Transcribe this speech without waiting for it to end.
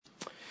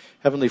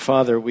Heavenly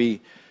Father, we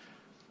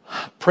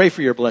pray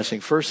for your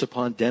blessing first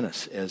upon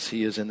Dennis as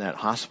he is in that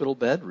hospital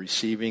bed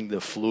receiving the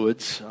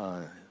fluids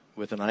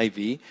with an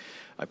IV.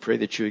 I pray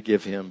that you would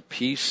give him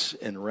peace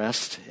and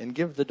rest and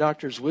give the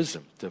doctors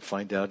wisdom to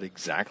find out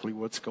exactly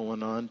what's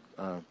going on.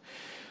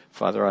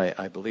 Father,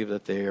 I believe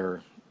that they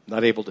are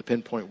not able to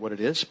pinpoint what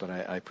it is, but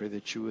I pray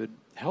that you would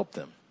help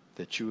them,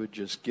 that you would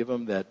just give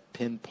them that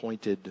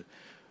pinpointed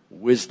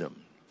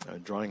wisdom,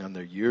 drawing on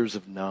their years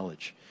of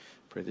knowledge.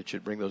 Pray that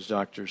you'd bring those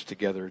doctors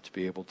together to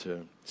be able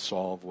to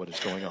solve what is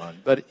going on.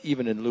 But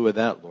even in lieu of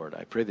that, Lord,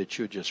 I pray that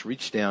you would just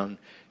reach down,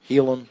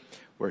 heal him,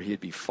 where he'd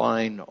be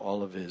fine.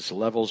 All of his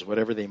levels,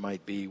 whatever they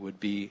might be, would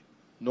be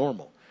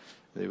normal.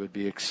 They would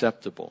be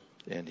acceptable,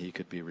 and he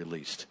could be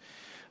released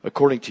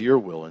according to your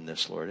will in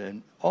this, Lord.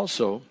 And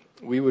also,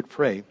 we would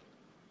pray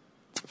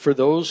for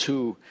those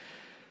who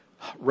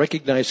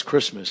recognize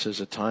Christmas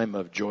as a time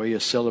of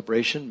joyous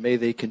celebration. May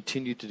they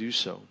continue to do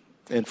so.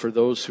 And for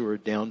those who are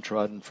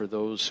downtrodden, for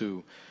those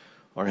who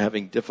are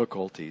having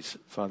difficulties,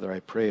 Father, I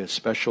pray a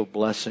special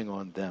blessing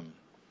on them,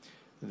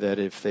 that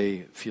if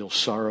they feel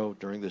sorrow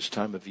during this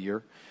time of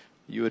year,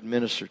 you would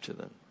minister to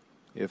them.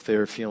 If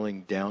they're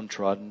feeling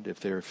downtrodden, if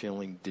they're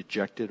feeling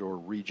dejected or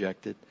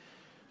rejected,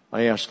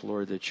 I ask,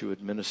 Lord, that you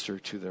would minister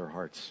to their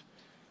hearts.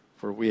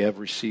 For we have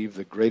received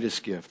the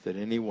greatest gift that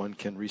anyone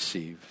can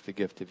receive, the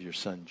gift of your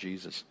Son,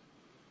 Jesus.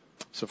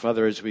 So,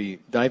 Father, as we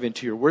dive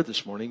into your word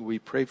this morning, we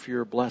pray for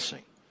your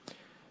blessing.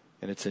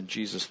 And it's in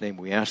Jesus' name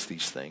we ask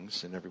these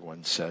things. And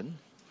everyone said.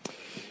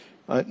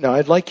 Now,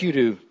 I'd like you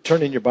to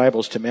turn in your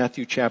Bibles to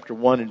Matthew chapter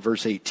 1 and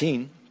verse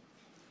 18.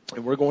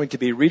 And we're going to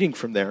be reading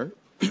from there.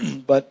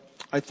 But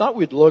I thought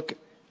we'd look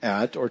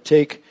at or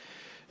take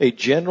a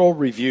general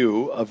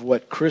review of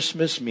what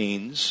Christmas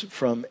means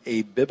from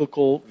a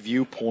biblical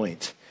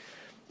viewpoint.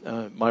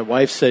 My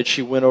wife said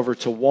she went over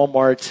to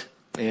Walmart,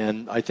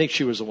 and I think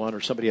she was the one or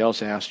somebody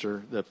else asked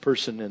her, the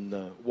person in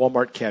the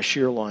Walmart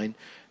cashier line,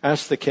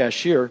 asked the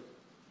cashier,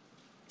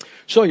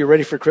 "So, you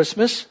ready for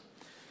Christmas?"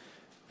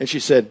 And she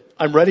said,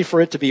 "I'm ready for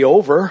it to be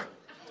over,"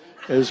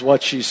 is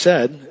what she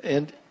said.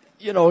 And,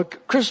 you know,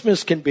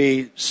 Christmas can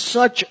be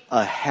such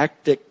a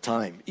hectic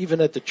time, even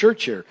at the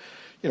church here.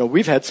 You know,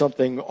 we've had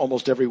something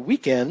almost every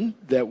weekend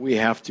that we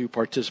have to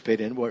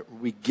participate in, what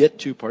we get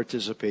to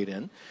participate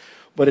in.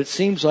 But it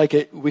seems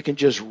like we can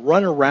just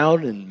run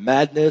around in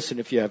madness. And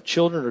if you have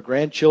children or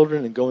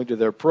grandchildren and going to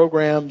their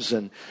programs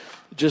and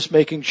just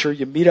making sure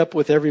you meet up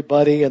with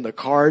everybody and the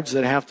cards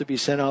that have to be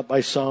sent out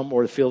by some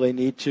or feel they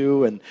need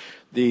to, and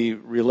the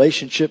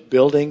relationship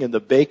building and the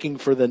baking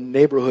for the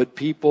neighborhood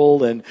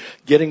people and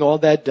getting all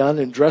that done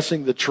and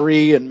dressing the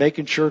tree and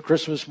making sure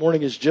Christmas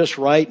morning is just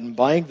right and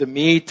buying the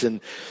meat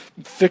and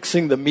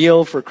fixing the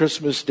meal for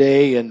Christmas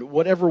Day, and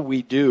whatever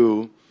we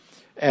do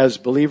as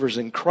believers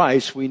in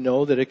Christ, we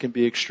know that it can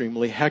be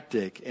extremely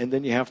hectic. And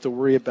then you have to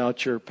worry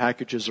about your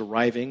packages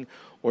arriving,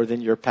 or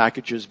then your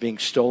packages being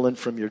stolen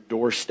from your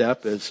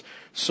doorstep, as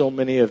so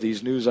many of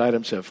these news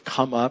items have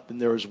come up. And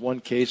there was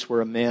one case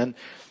where a man,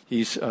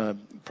 he's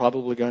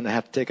probably going to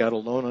have to take out a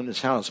loan on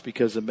his house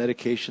because the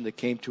medication that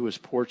came to his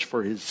porch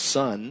for his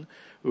son,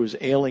 who was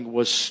ailing,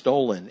 was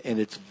stolen, and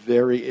it's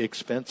very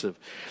expensive.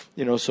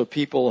 You know, so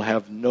people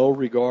have no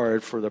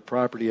regard for the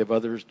property of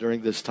others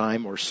during this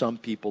time, or some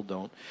people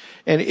don't.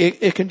 And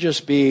it can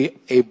just be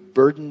a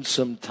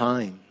burdensome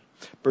time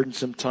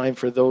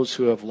for those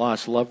who have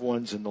lost loved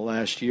ones in the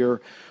last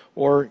year,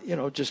 or, you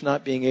know, just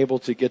not being able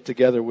to get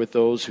together with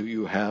those who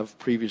you have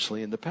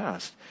previously in the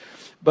past.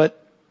 But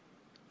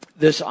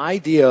this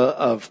idea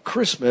of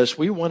Christmas,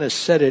 we want to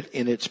set it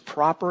in its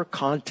proper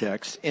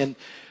context. And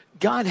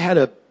God had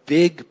a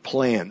big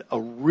plan,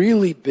 a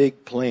really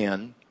big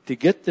plan to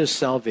get this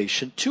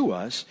salvation to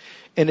us.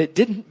 And it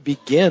didn't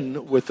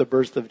begin with the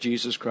birth of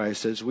Jesus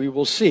Christ, as we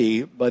will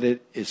see, but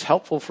it is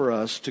helpful for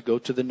us to go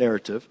to the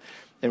narrative,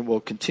 and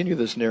we'll continue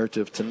this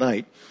narrative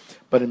tonight.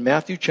 But in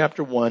Matthew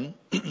chapter 1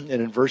 and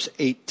in verse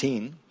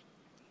 18,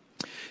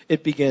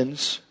 it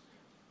begins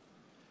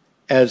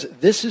as,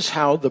 "This is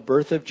how the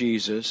birth of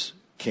Jesus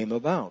came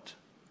about.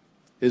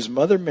 His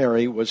mother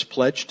Mary was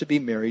pledged to be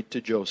married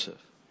to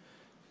Joseph.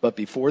 But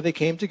before they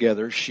came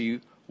together,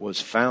 she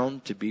was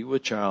found to be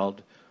with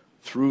child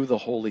through the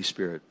Holy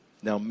Spirit."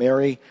 Now,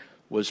 Mary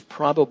was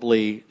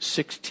probably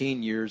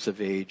 16 years of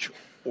age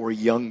or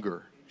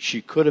younger.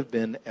 She could have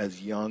been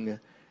as young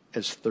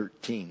as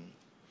 13.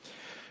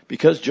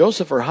 Because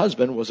Joseph, her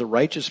husband, was a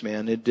righteous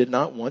man and did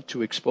not want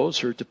to expose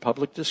her to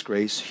public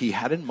disgrace, he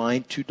had in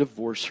mind to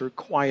divorce her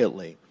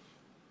quietly.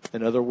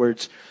 In other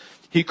words,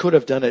 he could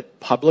have done it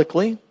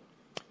publicly.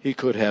 He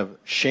could have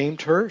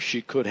shamed her.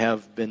 She could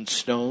have been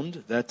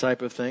stoned, that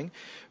type of thing.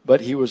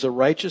 But he was a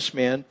righteous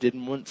man,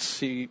 didn't want to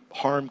see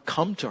harm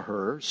come to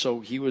her, so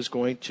he was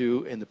going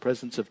to, in the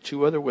presence of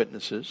two other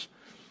witnesses,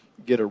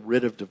 get a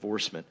writ of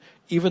divorcement.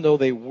 Even though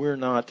they were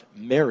not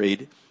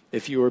married,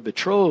 if you were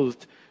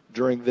betrothed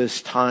during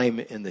this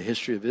time in the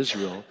history of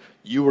Israel,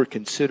 you were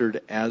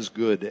considered as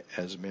good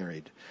as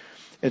married.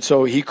 And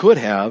so he could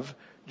have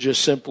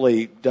just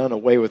simply done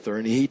away with her,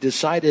 and he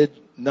decided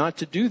not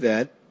to do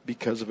that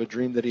because of a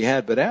dream that he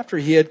had. But after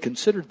he had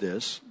considered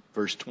this,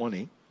 verse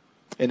 20,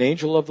 an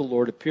angel of the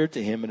Lord appeared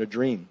to him in a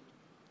dream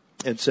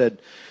and said,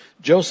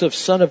 Joseph,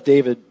 son of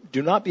David,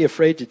 do not be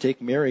afraid to take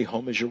Mary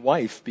home as your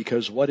wife,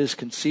 because what is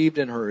conceived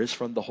in her is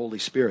from the Holy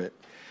Spirit.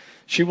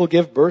 She will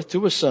give birth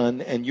to a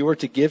son, and you are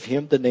to give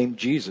him the name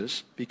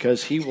Jesus,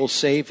 because he will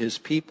save his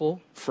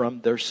people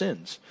from their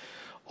sins.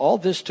 All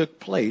this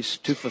took place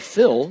to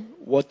fulfill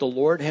what the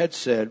Lord had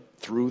said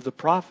through the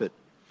prophet.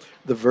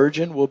 The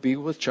virgin will be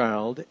with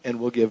child and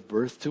will give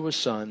birth to a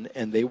son,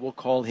 and they will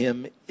call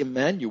him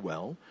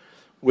Emmanuel,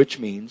 which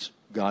means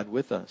God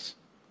with us.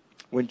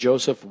 When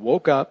Joseph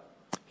woke up,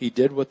 he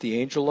did what the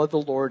angel of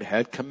the Lord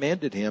had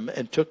commanded him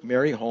and took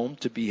Mary home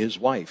to be his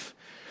wife.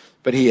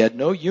 But he had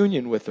no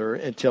union with her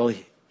until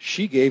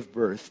she gave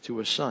birth to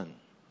a son.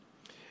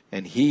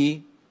 And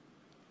he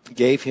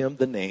gave him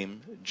the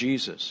name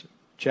Jesus.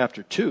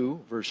 Chapter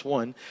 2, verse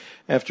 1.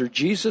 After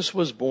Jesus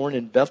was born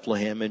in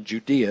Bethlehem in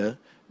Judea,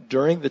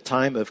 during the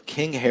time of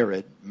King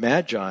Herod,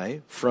 Magi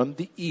from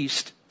the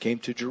east came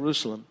to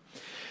Jerusalem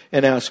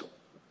and asked,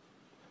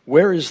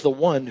 where is the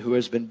one who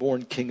has been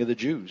born King of the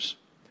Jews?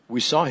 We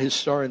saw his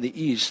star in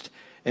the east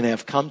and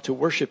have come to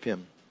worship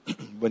him.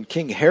 When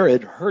King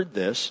Herod heard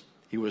this,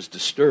 he was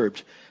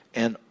disturbed,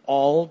 and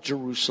all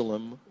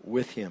Jerusalem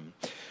with him.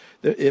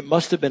 It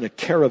must have been a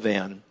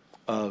caravan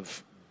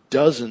of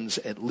dozens,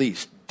 at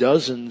least,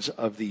 dozens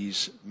of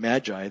these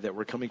magi that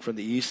were coming from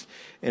the east,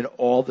 and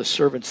all the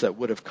servants that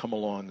would have come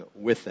along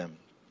with them.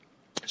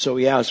 So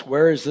he asked,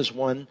 where is this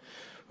one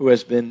who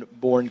has been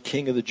born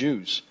King of the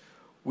Jews?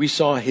 We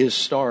saw his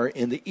star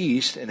in the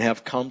east and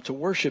have come to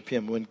worship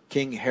him. When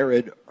King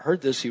Herod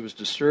heard this, he was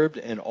disturbed,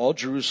 and all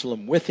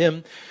Jerusalem with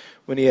him.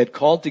 When he had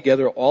called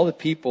together all the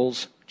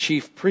people's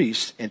chief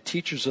priests and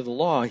teachers of the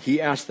law,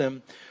 he asked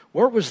them,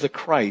 where was the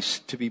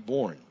Christ to be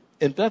born?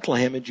 In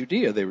Bethlehem in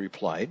Judea, they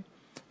replied,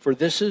 for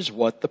this is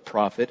what the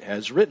prophet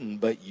has written.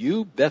 But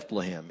you,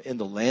 Bethlehem, in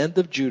the land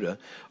of Judah,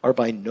 are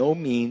by no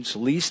means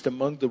least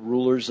among the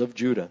rulers of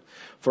Judah.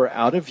 For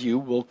out of you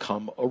will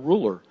come a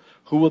ruler,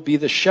 who will be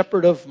the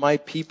shepherd of my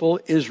people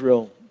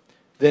Israel.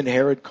 Then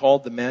Herod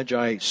called the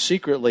Magi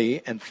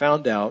secretly and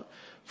found out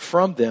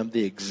from them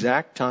the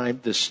exact time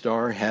the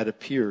star had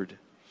appeared.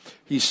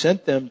 He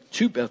sent them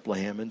to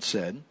Bethlehem and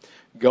said,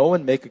 go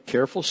and make a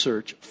careful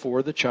search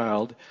for the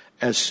child.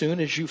 As soon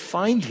as you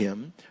find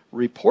him,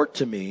 report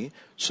to me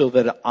so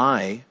that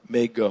I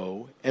may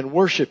go and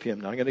worship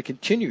him. Now I'm going to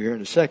continue here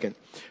in a second,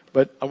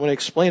 but I want to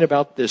explain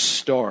about this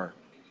star.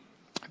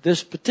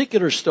 This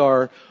particular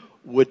star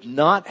would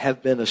not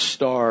have been a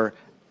star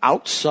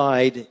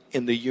outside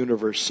in the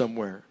universe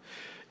somewhere.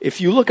 If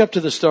you look up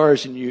to the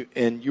stars and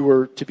you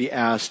were to be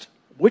asked,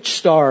 which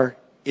star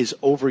is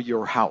over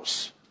your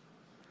house?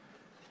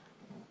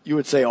 You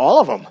would say, all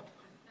of them.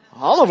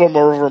 All of them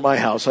are over my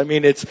house. I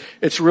mean,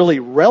 it's really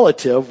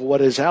relative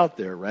what is out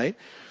there, right?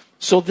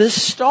 So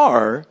this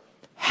star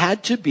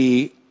had to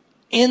be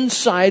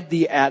inside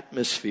the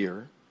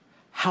atmosphere.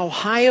 How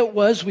high it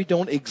was, we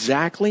don't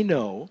exactly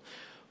know.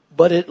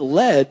 But it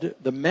led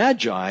the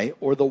Magi,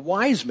 or the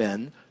wise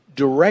men,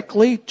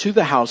 directly to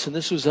the house. And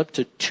this was up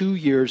to 2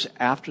 years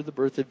after the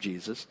birth of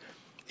Jesus.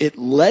 It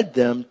led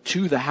them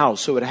to the house.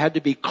 So it had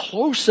to be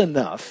close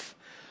enough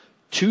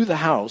to the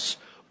house,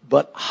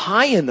 but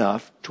high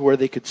enough to where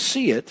they could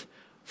see it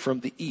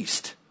from the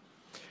east.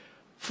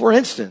 For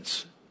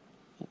instance,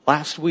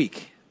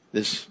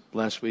 this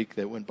last week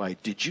that went by,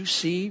 did you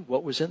see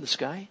what was in the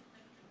sky?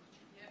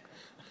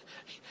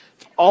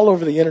 All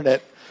over the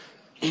internet.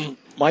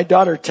 My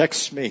daughter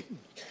texts me.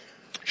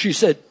 She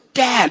said,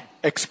 Dad,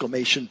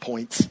 exclamation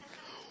points.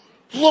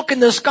 Look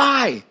in the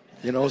sky.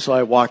 So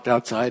I walked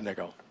outside and I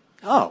go,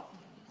 oh,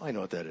 I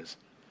know what that is.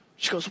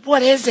 She goes,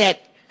 what is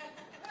it?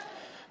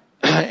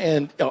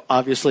 And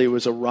obviously it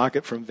was a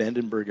rocket from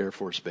Vandenberg Air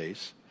Force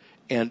Base.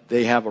 And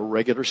they have a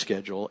regular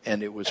schedule,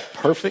 and it was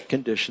perfect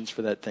conditions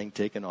for that thing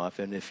taking off.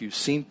 And if you've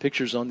seen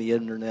pictures on the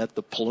internet,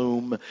 the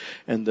plume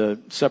and the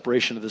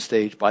separation of the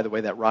stage, by the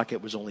way, that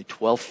rocket was only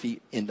 12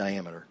 feet in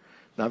diameter.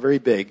 Not very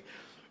big,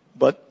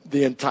 but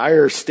the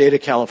entire state of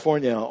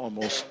California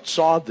almost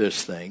saw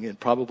this thing, and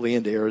probably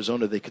into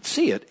Arizona they could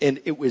see it. And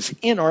it was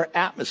in our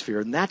atmosphere,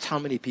 and that's how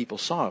many people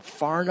saw it,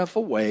 far enough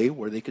away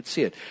where they could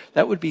see it.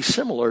 That would be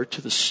similar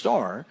to the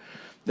star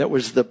that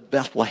was the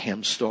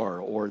Bethlehem star,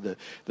 or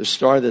the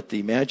star that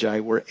the Magi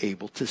were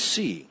able to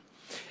see.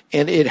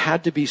 And it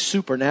had to be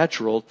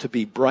supernatural to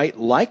be bright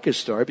like a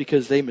star,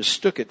 because they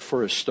mistook it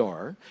for a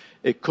star.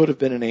 It could have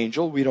been an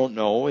angel, we don't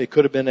know. It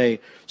could have been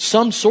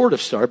some sort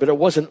of star, but it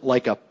wasn't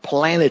like a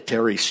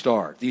planetary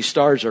star. These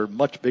stars are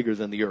much bigger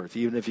than the Earth.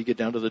 Even if you get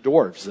down to the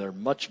dwarfs, they're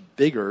much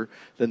bigger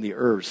than the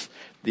Earth.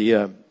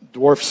 The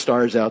dwarf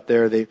stars out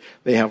there, they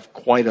have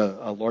quite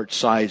a large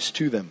size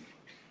to them.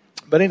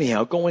 But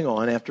anyhow, going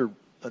on after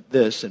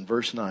this in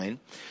verse 9,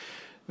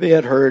 they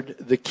had heard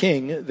the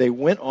king. They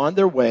went on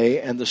their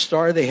way, and the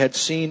star they had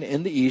seen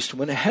in the east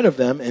went ahead of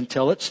them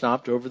until it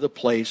stopped over the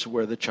place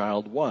where the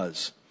child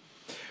was.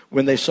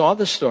 When they saw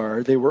the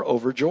star, they were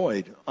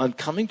overjoyed. On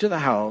coming to the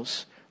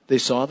house, they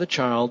saw the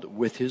child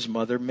with his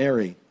mother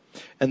Mary.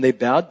 And they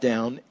bowed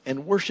down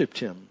and worshipped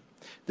him.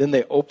 Then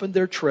they opened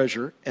their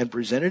treasure and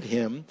presented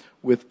him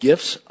with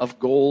gifts of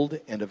gold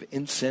and of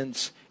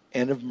incense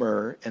and of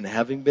myrrh. And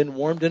having been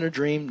warned in a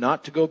dream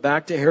not to go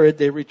back to Herod,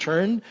 they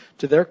returned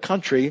to their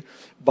country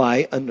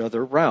by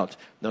another route.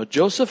 Now,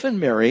 Joseph and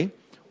Mary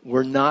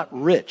were not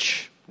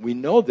rich. We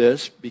know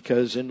this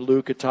because in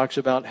Luke it talks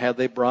about how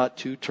they brought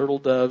 2 turtle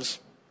doves.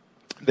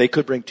 They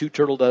could bring 2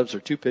 turtle doves or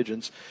 2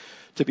 pigeons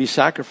to be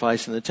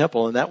sacrificed in the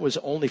temple, and that was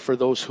only for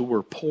those who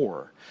were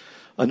poor.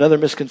 Another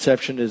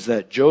misconception is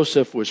that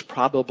Joseph was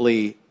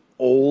probably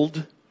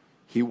old.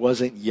 He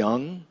wasn't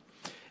young.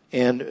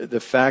 And the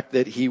fact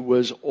that he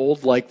was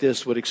old like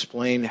this would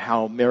explain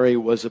how Mary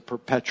was a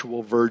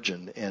perpetual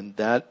virgin. And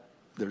that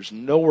there's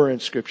nowhere in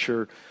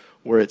Scripture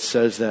where it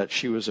says that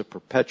she was a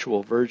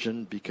perpetual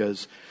virgin,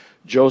 because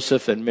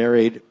Joseph and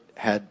Mary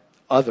had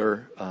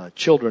other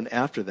children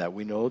after that.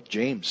 We know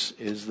James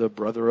is the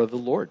brother of the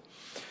Lord.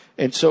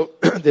 And so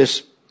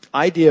this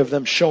idea of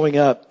them showing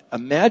up,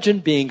 imagine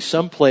being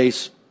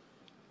someplace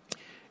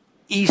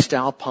East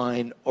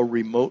Alpine or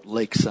remote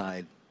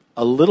lakeside,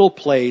 a little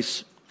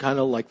place, kind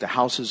of like the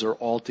houses are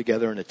all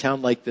together. In a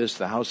town like this,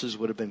 the houses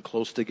would have been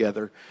close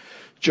together.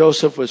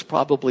 Joseph was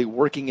probably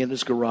working in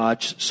his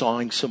garage,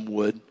 sawing some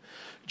wood.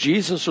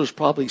 Jesus was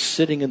probably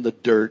sitting in the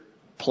dirt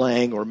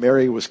playing, or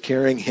Mary was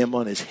carrying him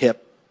on his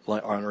hip,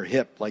 on her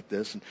hip like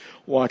this, and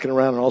walking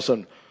around, and all of a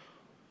sudden,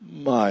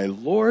 my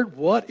Lord,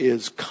 what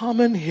is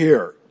coming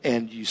here?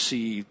 And you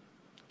see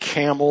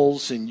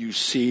camels, and you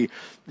see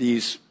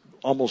these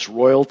almost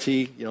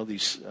royalty,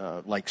 these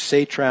like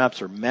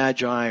satraps or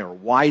magi or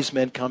wise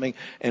men coming,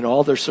 and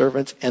all their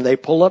servants, and they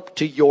pull up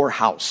to your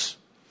house.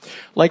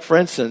 Like, for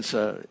instance,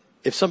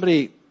 if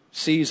somebody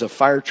sees a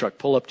fire truck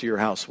pull up to your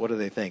house, what do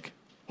they think?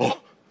 Oh,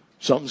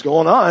 something's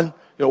going on.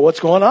 What's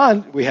going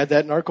on? We had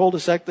that in our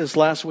cul-de-sac this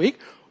last week.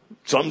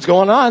 Something's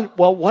going on.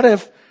 Well, what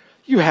if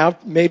you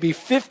have maybe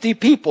 50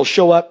 people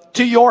show up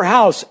to your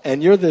house,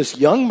 and you're this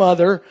young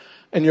mother,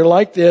 and you're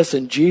like this,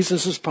 and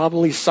Jesus is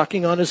probably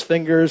sucking on his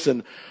fingers,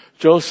 and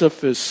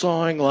Joseph is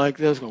sawing like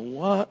this, going,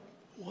 what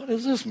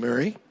is this,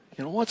 Mary?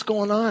 What's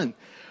going on?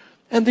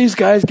 And these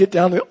guys get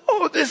down there,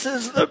 oh, this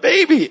is the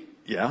baby.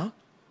 Yeah,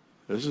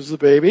 this is the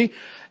baby.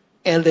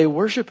 And they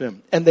worship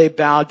him, and they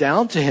bow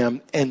down to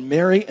him, and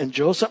Mary and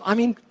Joseph,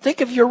 think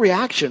of your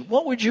reaction.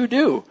 What would you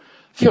do?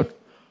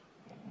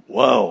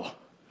 Whoa,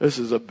 this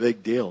is a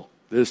big deal.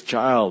 This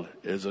child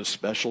is a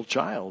special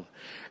child.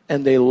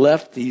 And they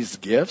left these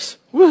gifts.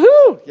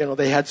 Woohoo!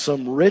 They had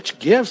some rich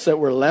gifts that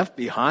were left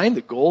behind,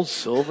 the gold,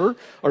 silver,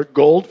 or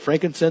gold,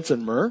 frankincense,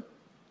 and myrrh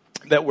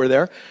that were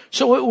there.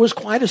 So it was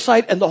quite a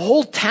sight, and the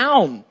whole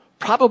town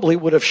probably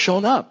would have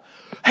shown up.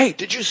 Hey,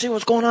 did you see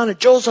what's going on at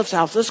Joseph's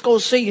house? Let's go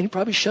see. And he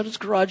probably shut his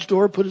garage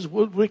door, put his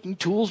woodworking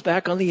tools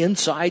back on the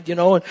inside,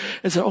 and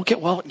said, okay,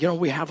 well,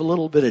 we have a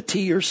little bit of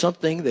tea or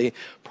something. They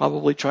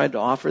probably tried to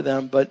offer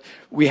them, but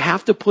we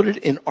have to put it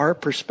in our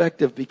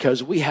perspective,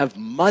 because we have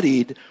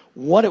muddied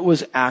what it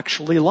was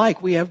actually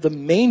like. We have the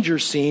manger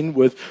scene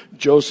with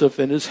Joseph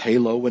in his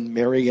halo and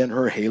Mary in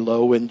her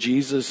halo, and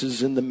Jesus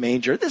is in the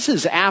manger. This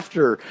is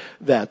after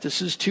that.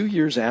 This is 2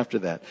 years after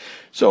that.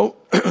 So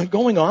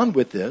going on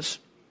with this,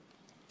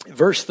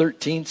 verse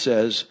 13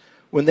 says,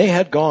 when they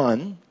had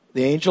gone,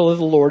 the angel of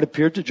the Lord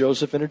appeared to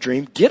Joseph in a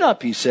dream. Get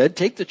up, he said,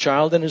 take the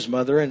child and his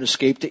mother and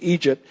escape to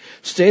Egypt.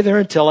 Stay there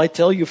until I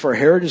tell you, for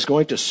Herod is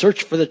going to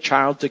search for the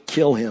child to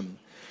kill him.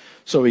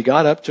 So he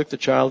got up, took the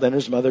child and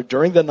his mother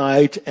during the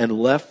night, and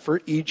left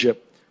for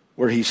Egypt,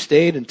 where he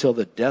stayed until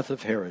the death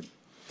of Herod.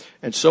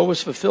 And so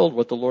was fulfilled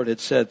what the Lord had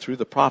said through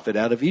the prophet,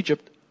 out of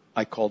Egypt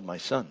I called my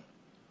son.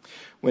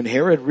 When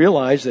Herod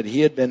realized that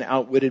he had been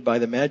outwitted by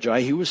the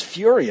Magi, he was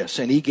furious,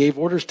 and he gave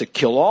orders to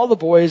kill all the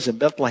boys in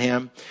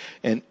Bethlehem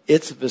and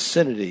its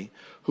vicinity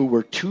who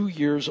were 2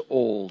 years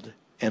old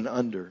and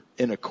under,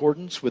 in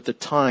accordance with the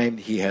time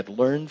he had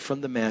learned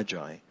from the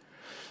Magi.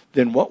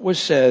 Then what was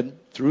said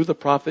through the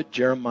prophet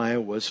Jeremiah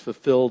was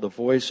fulfilled. A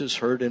voice is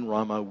heard in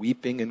Ramah,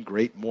 weeping in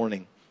great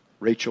mourning,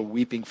 Rachel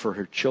weeping for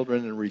her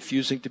children and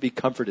refusing to be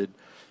comforted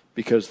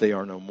because they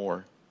are no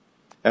more.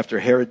 After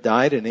Herod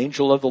died, an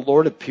angel of the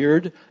Lord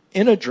appeared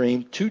in a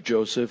dream to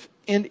Joseph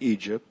in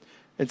Egypt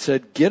and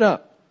said, get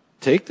up,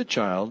 take the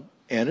child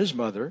and his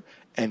mother,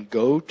 and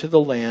go to the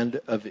land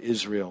of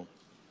Israel.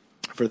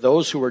 For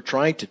those who are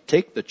trying to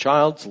take the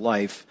child's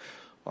life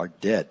are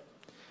dead.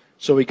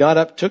 So he got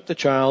up, took the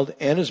child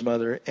and his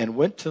mother, and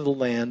went to the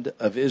land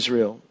of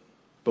Israel.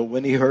 But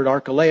when he heard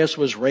Archelaus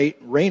was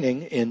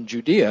reigning in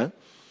Judea,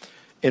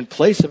 in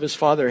place of his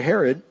father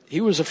Herod, he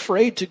was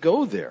afraid to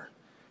go there.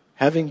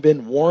 Having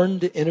been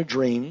warned in a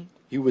dream,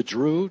 he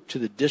withdrew to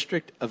the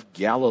district of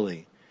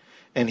Galilee.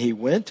 And he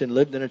went and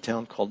lived in a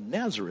town called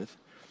Nazareth.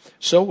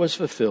 So was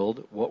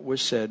fulfilled what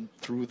was said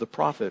through the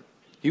prophet.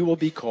 He will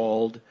be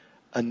called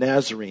a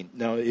Nazarene.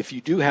 Now, if you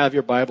do have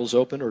your Bibles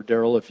open, or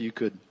Daryl, if you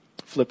could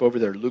flip over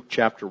there, Luke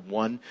chapter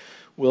 1.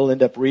 We'll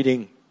end up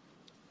reading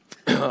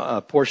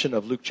a portion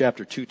of Luke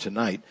chapter 2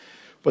 tonight.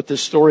 But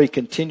this story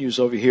continues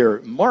over here.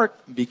 Mark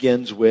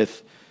begins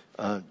with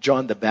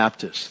John the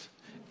Baptist.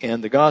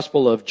 And the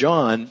Gospel of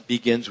John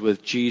begins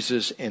with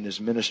Jesus and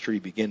his ministry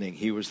beginning.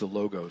 He was the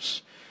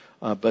Logos.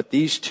 But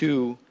these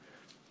two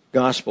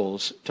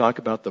Gospels talk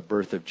about the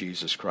birth of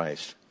Jesus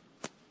Christ.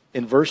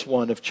 In verse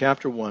 1 of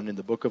chapter 1 in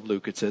the book of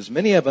Luke, it says,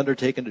 "Many have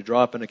undertaken to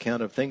draw up an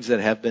account of things that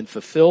have been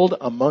fulfilled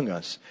among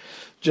us,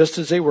 just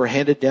as they were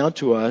handed down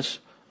to us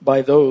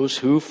by those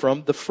who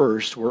from the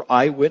first were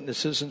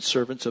eyewitnesses and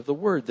servants of the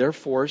word.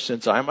 Therefore,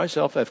 since I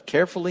myself have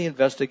carefully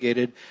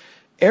investigated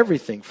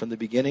everything from the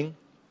beginning,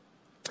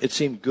 it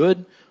seemed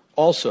good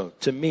also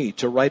to me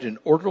to write an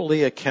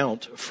orderly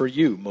account for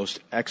you,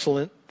 most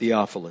excellent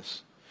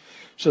Theophilus,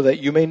 so that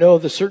you may know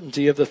the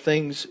certainty of the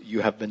things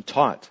you have been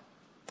taught.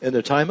 In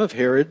the time of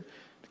Herod,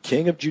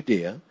 king of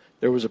Judea,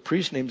 there was a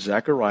priest named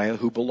Zechariah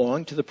who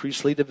belonged to the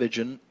priestly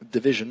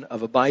division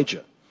of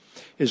Abijah.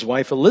 His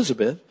wife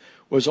Elizabeth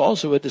was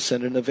also a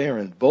descendant of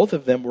Aaron. Both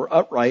of them were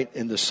upright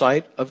in the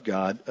sight of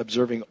God,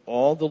 observing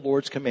all the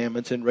Lord's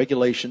commandments and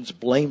regulations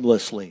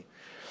blamelessly.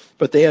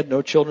 But they had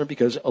no children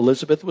because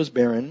Elizabeth was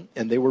barren,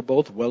 and they were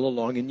both well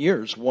along in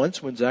years.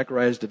 Once, when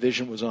Zechariah's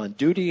division was on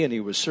duty and he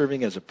was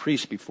serving as a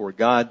priest before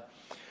God,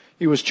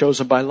 he was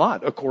chosen by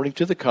lot, according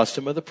to the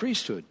custom of the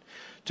priesthood,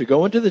 to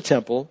go into the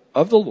temple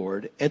of the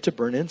Lord and to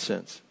burn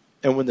incense.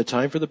 And when the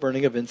time for the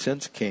burning of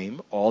incense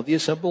came, all the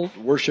assembled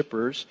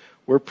worshippers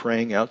were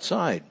praying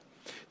outside.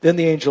 Then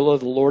the angel of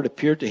the Lord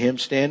appeared to him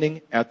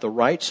standing at the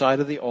right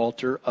side of the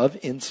altar of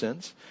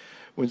incense.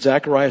 When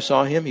Zechariah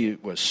saw him, he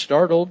was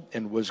startled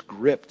and was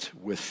gripped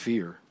with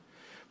fear.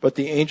 But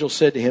the angel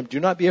said to him,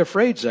 "Do not be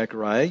afraid,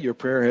 Zechariah. Your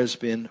prayer has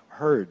been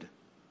heard.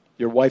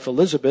 Your wife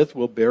Elizabeth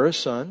will bear a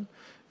son,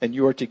 and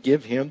you are to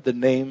give him the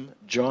name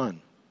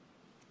John.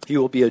 He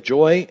will be a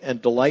joy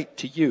and delight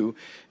to you,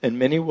 and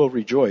many will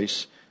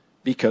rejoice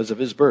because of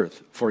his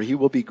birth. For he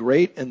will be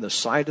great in the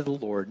sight of the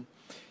Lord.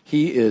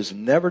 He is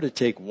never to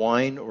take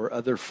wine or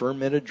other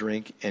fermented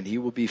drink, and he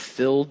will be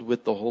filled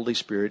with the Holy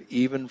Spirit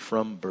even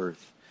from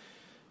birth.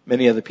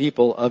 Many of the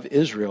people of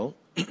Israel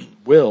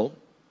will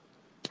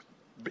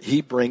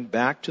he bring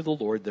back to the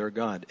Lord their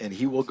God, and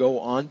he will go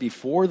on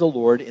before the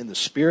Lord in the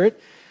spirit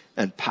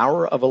and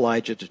power of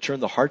Elijah to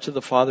turn the hearts of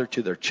the father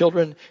to their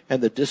children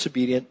and the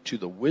disobedient to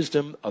the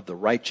wisdom of the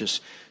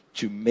righteous,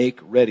 to make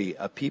ready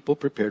a people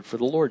prepared for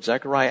the Lord."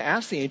 Zechariah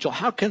asked the angel,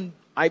 "How can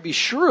I be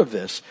sure of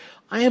this?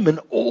 I am an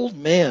old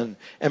man,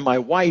 and my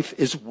wife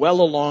is well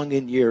along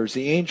in years."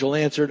 The angel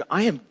answered,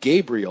 "I am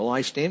Gabriel.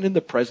 I stand in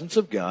the presence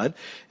of God,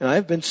 and I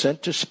have been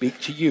sent to speak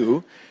to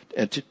you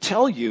and to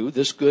tell you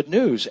this good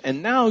news.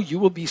 And now you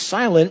will be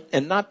silent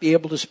and not be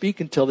able to speak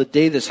until the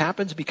day this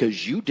happens,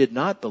 because you did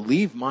not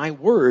believe my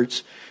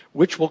words,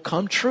 which will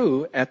come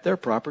true at their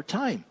proper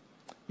time."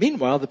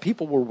 Meanwhile, the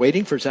people were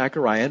waiting for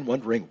Zechariah and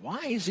wondering, why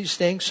is he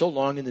staying so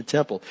long in the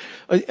temple?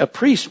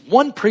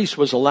 One priest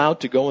was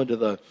allowed to go into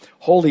the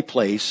holy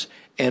place,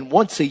 and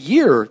once a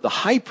year, the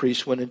high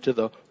priest went into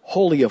the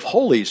Holy of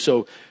Holies.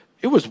 So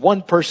it was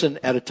one person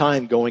at a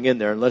time going in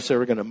there, unless they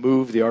were going to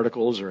move the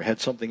articles or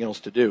had something else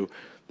to do.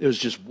 It was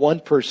just one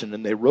person,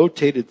 and they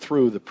rotated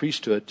through the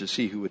priesthood to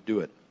see who would do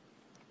it.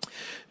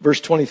 Verse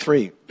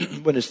 23,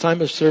 when his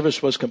time of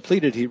service was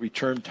completed, he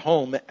returned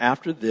home.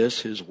 After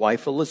this, his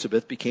wife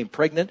Elizabeth became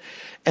pregnant,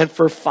 and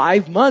for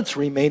 5 months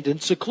remained in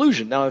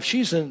seclusion. Now, if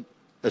she's a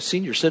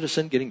senior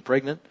citizen getting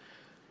pregnant,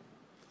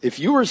 if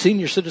you were a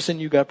senior citizen,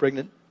 you got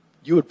pregnant,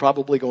 you would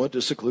probably go into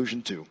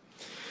seclusion too.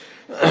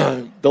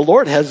 "The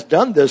Lord has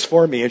done this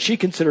for me," and she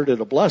considered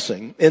it a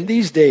blessing. "In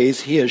these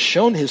days, he has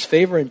shown his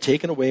favor and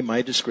taken away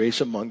my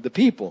disgrace among the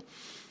people.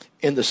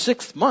 In the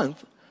 6th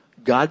month,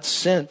 God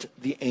sent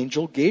the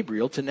angel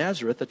Gabriel to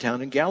Nazareth, a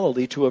town in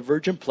Galilee, to a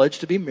virgin pledged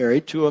to be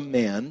married to a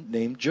man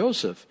named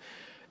Joseph,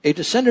 a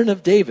descendant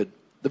of David.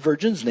 The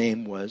virgin's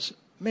name was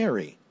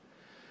Mary.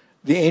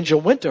 The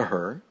angel went to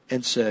her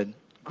and said,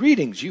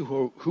 'Greetings,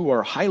 you who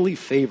are highly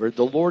favored.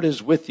 The Lord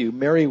is with you.'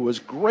 Mary was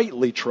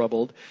greatly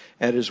troubled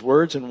at his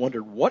words and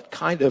wondered what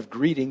kind of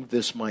greeting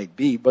this might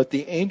be. But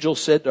the angel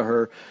said to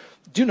her,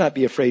 'Do not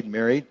be afraid,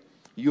 Mary.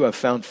 You have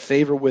found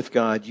favor with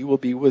God. You will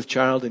be with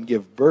child and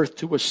give birth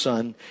to a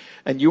son,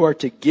 and you are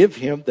to give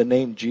him the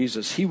name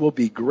Jesus. He will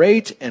be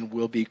great and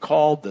will be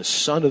called the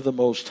Son of the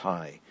Most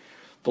High.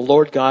 The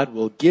Lord God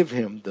will give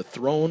him the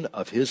throne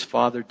of his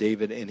father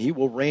David, and he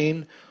will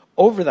reign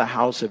over the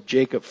house of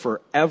Jacob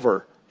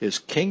forever. His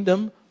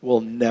kingdom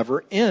will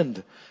never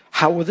end.'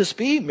 'How will this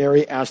be?'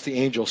 Mary asked the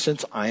angel,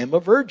 'since I am a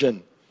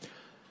virgin?'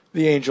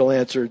 The angel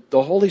answered,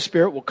 'The Holy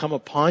Spirit will come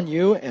upon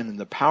you, and in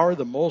the power of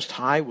the Most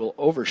High will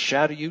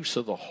overshadow you,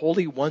 so the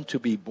Holy One to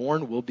be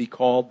born will be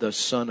called the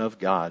Son of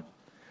God.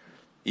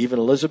 Even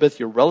Elizabeth,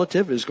 your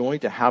relative, is going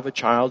to have a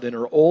child in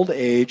her old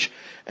age,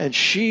 and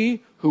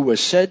she who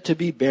was said to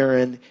be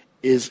barren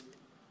is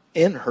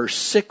in her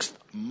 6th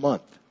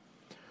month.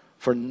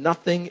 For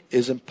nothing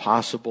is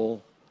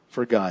impossible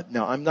for God.'"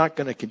 Now, I'm not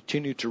going to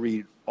continue to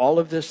read all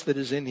of this that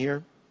is in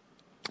here,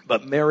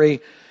 but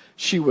Mary,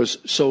 she was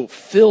so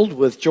filled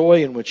with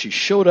joy, and when she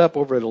showed up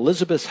over at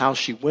Elizabeth's house,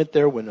 she went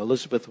there when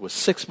Elizabeth was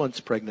 6 months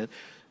pregnant.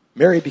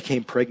 Mary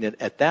became pregnant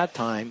at that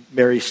time.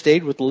 Mary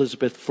stayed with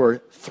Elizabeth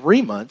for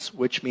 3 months,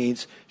 which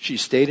means she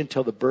stayed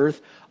until the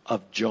birth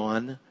of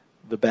John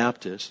the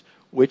Baptist,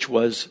 which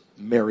was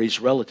Mary's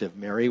relative.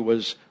 Mary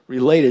was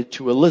related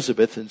to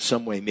Elizabeth in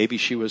some way. Maybe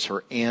she was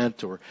her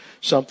aunt or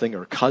something,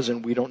 or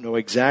cousin. We don't know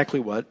exactly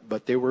what,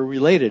 but they were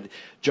related.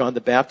 John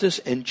the Baptist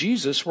and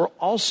Jesus were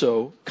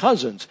also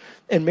cousins.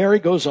 And Mary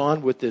goes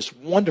on with this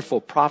wonderful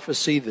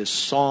prophecy, this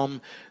psalm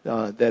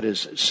that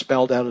is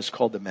spelled out. It's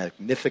called the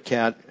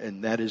Magnificat,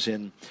 and that is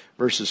in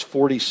verses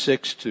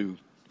 46 to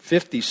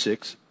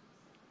 56.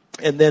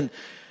 And then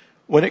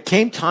when it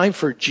came time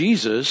for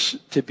Jesus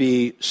to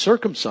be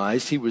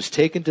circumcised, he was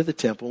taken to the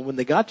temple. When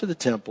they got to the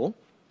temple,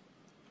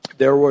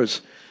 there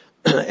was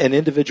an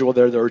individual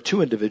there. There were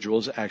two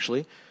individuals,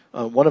 actually.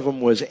 One of them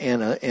was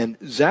Anna. And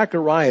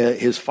Zechariah,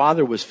 his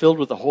father, was filled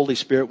with the Holy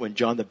Spirit when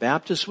John the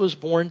Baptist was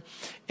born.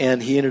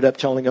 And he ended up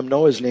telling him,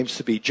 no, his name's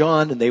to be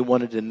John. And they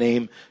wanted to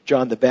name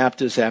John the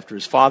Baptist after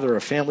his father,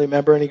 a family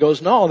member. And he goes,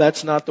 no,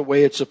 that's not the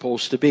way it's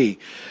supposed to be.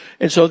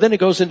 And so then it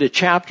goes into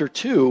chapter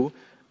 2.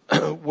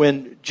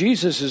 When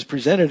Jesus is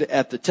presented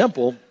at the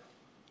temple,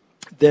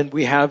 then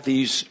we have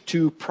these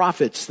two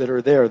prophets that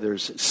are there.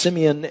 There's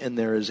Simeon and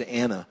there is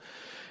Anna.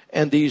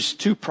 And these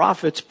two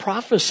prophets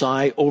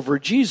prophesy over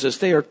Jesus.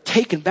 They are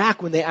taken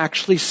back when they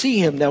actually see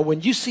him. Now,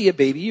 when you see a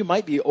baby, you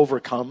might be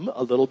overcome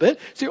a little bit.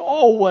 Say,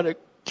 oh, what a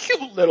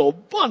cute little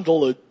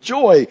bundle of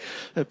joy.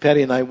 And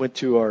Patty and I went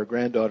to our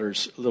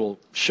granddaughter's little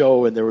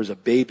show, and there was a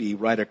baby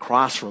right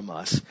across from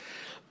us.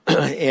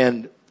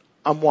 And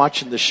I'm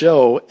watching the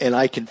show, and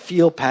I can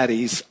feel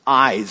Patty's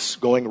eyes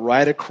going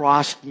right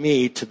across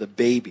me to the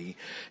baby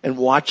and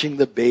watching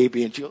the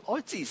baby. And she goes,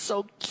 oh, he's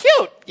so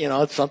cute. You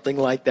know, it's something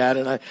like that.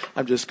 And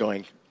I'm just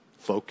going,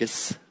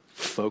 focus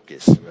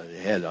right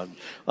ahead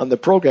on the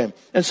program.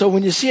 And so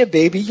when you see a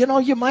baby, you know,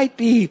 you might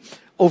be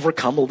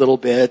overcome a little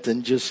bit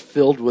and just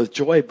filled with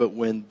joy. But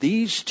when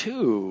these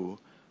two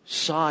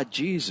saw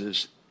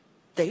Jesus,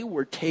 they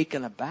were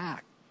taken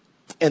aback.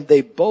 And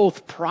they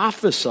both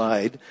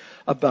prophesied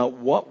about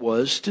what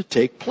was to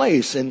take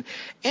place. And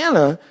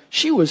Anna,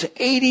 she was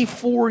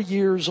 84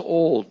 years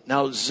old.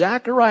 Now,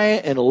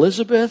 Zechariah and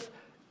Elizabeth,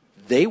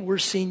 they were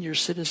senior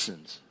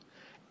citizens.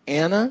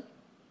 Anna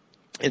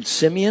and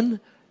Simeon,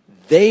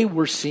 they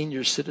were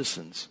senior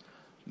citizens.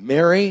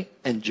 Mary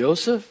and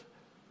Joseph,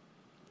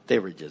 they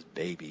were just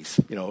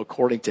babies. You know,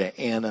 according to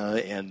Anna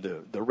and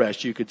the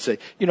rest, you could say,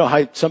 you know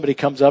how somebody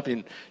comes up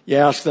and you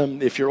ask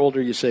them, if you're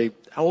older, you say,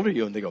 how old are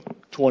you? And they go,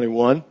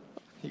 21.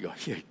 You go,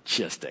 you're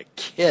just a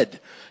kid.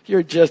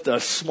 You're just a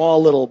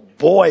small little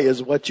boy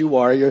is what you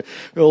are.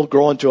 You'll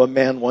grow into a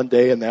man one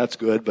day, and that's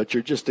good, but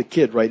you're just a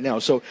kid right now.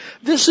 So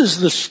this is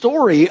the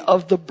story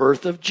of the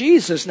birth of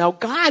Jesus. Now,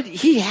 God,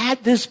 he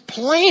had this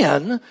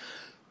plan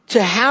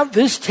to have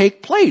this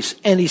take place,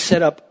 and he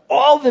set up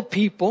all the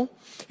people.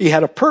 He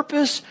had a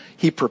purpose.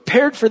 He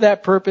prepared for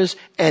that purpose,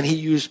 and he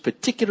used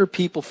particular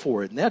people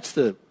for it. And that's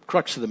the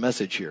crux of the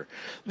message here.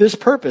 This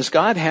purpose,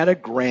 God had a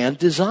grand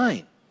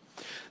design.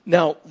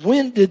 Now,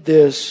 when did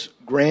this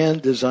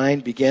grand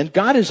design begin?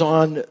 God is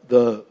on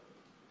the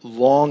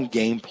long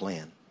game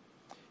plan.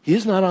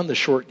 He's not on the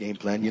short game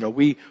plan. You know,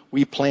 we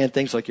plan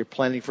things like you're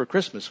planning for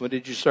Christmas. When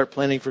did you start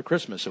planning for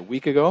Christmas? A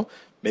week ago?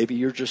 Maybe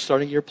you're just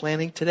starting your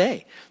planning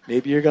today.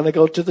 Maybe you're going to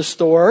go to the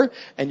store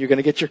and you're going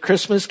to get your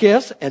Christmas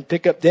gifts and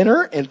pick up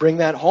dinner and bring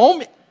that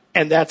home,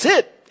 and that's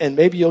it. And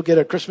maybe you'll get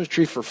a Christmas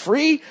tree for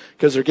free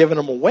because they're giving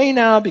them away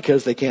now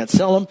because they can't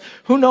sell them.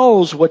 Who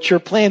knows what your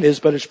plan is,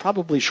 but it's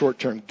probably short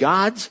term.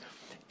 God's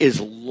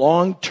is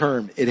long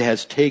term. It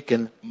has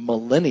taken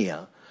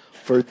millennia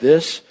for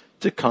this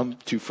to come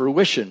to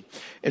fruition.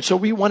 And so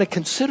we want to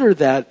consider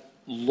that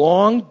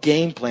long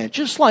game plan.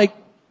 Just like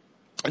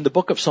in the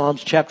book of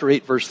Psalms, chapter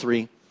 8, verse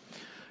 3,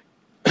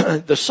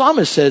 the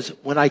psalmist says,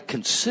 when I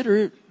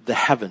consider the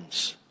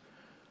heavens,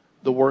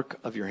 the work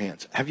of your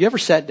hands. Have you ever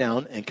sat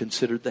down and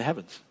considered the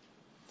heavens?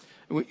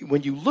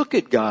 When you look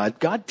at God,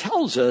 God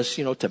tells us,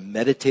 you know, to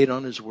meditate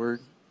on his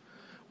word.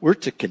 We're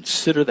to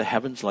consider the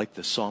heavens like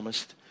the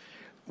psalmist.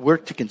 We're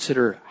to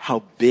consider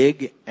how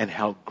big and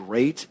how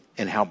great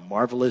and how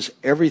marvelous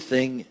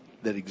everything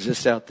that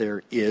exists out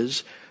there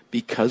is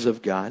because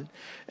of God.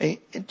 And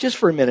just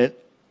for a minute,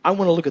 I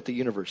want to look at the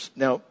universe.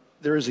 Now,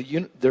 there is a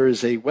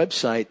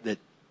website that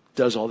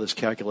does all this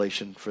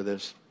calculation for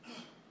this.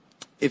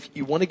 If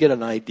you want to get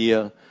an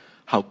idea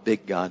how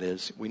big God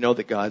is, we know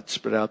that God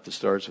spread out the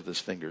stars with his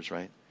fingers,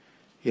 right?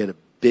 He had a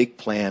big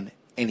plan,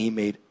 and he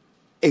made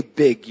a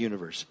big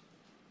universe.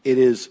 It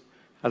is,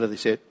 how do they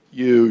say it?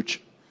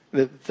 Huge.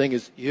 The thing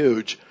is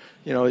huge.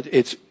 You know,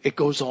 it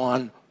goes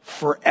on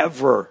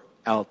forever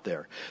out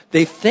there.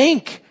 They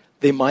think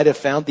they might have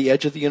found the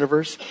edge of the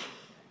universe.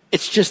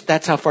 It's just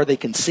that's how far they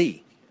can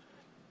see.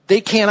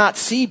 They cannot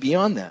see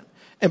beyond that.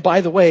 And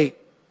by the way,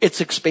 it's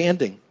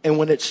expanding. And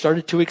when it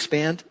started to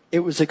expand, it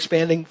was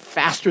expanding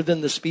faster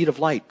than the speed of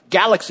light.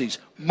 Galaxies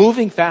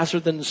moving faster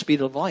than the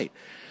speed of light.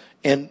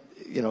 And,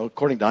 you know,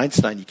 according to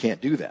Einstein, you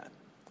can't do that.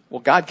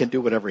 Well, God can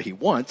do whatever he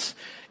wants.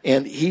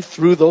 And he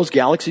threw those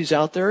galaxies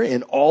out there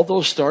and all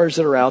those stars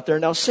that are out there.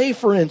 Now, say,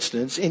 for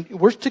instance,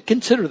 we're to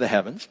consider the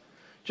heavens,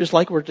 just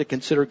like we're to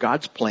consider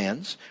God's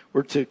plans.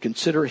 We're to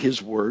consider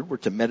his word. We're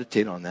to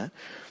meditate on that.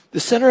 The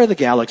center of the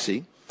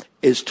galaxy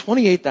is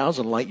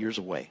 28,000 light years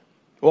away.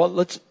 Well,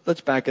 let's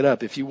back it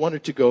up. If you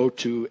wanted to go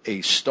to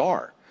a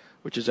star,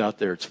 which is out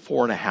there, it's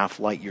 4.5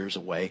 light years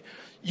away.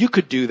 You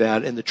could do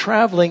that. And the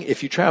traveling,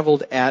 if you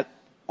traveled at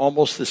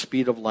almost the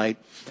speed of light,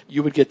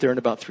 you would get there in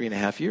about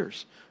 3.5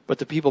 years. But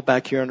the people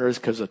back here on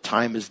Earth, because the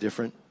time is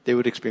different, they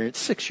would experience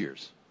 6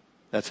 years.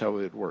 That's how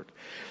it would work.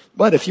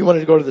 But if you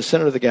wanted to go to the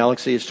center of the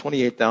galaxy, it's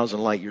 28,000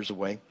 light years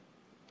away.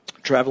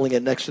 Traveling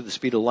at next to the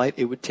speed of light,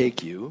 it would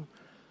take you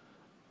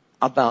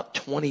about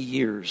 20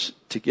 years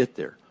to get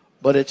there.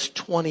 But it's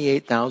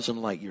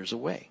 28,000 light years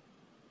away.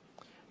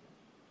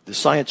 The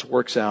science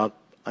works out.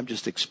 I'm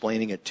just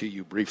explaining it to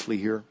you briefly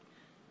here.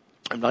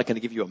 I'm not going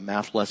to give you a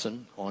math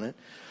lesson on it.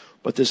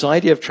 But this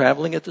idea of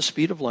traveling at the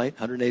speed of light,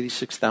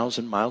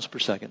 186,000 miles per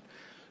second,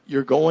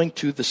 you're going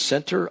to the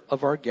center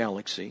of our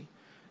galaxy.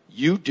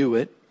 You do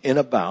it in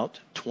about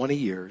 20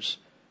 years.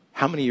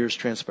 How many years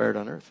transpired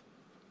on Earth?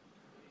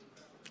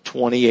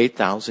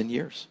 28,000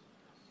 years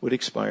would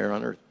expire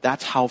on Earth.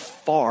 That's how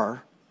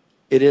far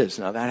it is.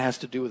 Now, that has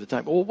to do with the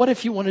time. Well, what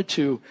if you wanted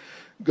to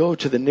go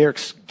to the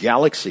nearest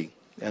galaxy,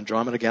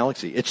 Andromeda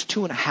Galaxy? It's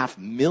 2.5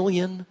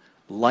 million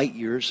light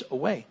years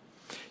away.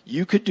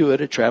 You could do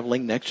it at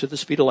traveling next to the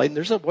speed of light. And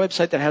there's a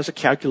website that has a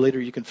calculator.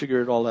 You can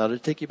figure it all out.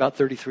 It'll take you about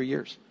 33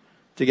 years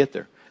to get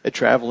there. At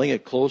traveling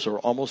at close or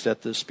almost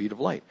at the speed of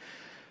light.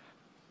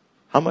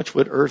 How much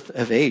would Earth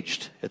have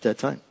aged at that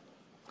time?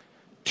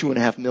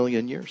 2.5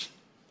 million years.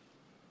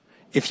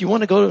 If you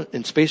want to go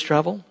in space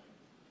travel,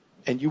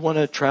 and you want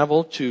to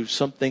travel to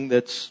something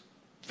that's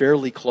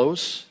fairly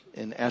close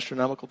in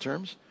astronomical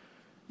terms,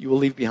 you will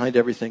leave behind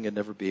everything and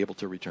never be able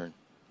to return.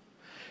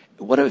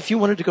 What if you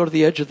wanted to go to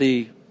the edge of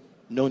the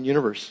known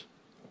universe?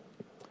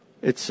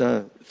 It's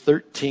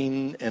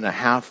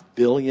 13.5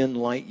 billion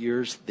light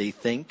years, they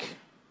think,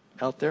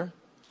 out there.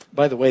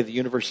 By the way, the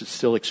universe is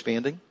still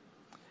expanding,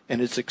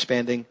 and it's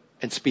expanding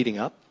and speeding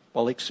up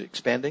while it's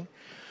expanding.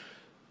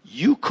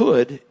 You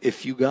could,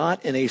 if you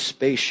got in a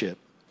spaceship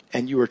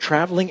and you were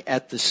traveling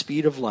at the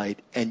speed of light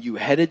and you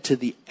headed to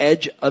the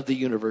edge of the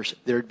universe,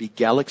 there'd be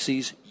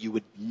galaxies you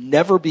would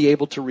never be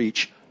able to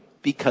reach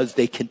because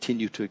they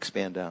continue to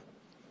expand out.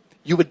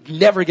 You would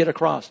never get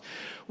across.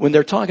 When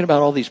they're talking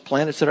about all these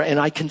planets that are, and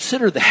I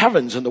consider the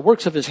heavens and the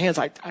works of his hands,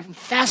 I'm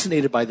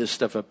fascinated by this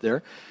stuff up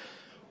there.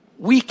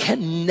 We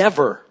can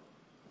never,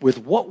 with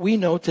what we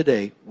know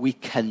today, we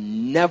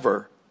can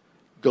never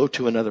go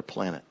to another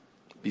planet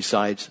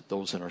besides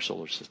those in our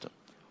solar system.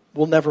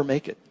 We'll never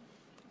make it.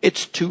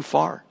 It's too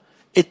far.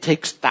 It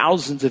takes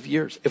thousands of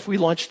years. If we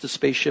launched a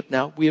spaceship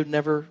now, we would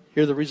never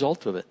hear the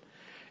result of it.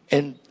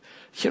 And,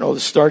 the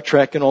Star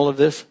Trek and all of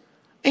this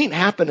ain't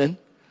happening.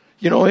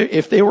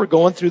 If they were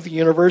going through the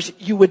universe,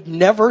 you would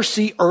never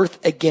see Earth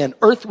again.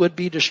 Earth would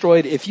be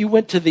destroyed. If you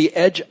went to the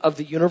edge of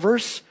the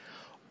universe,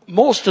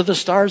 most of the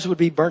stars would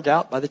be burnt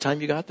out by the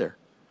time you got there.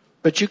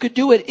 But you could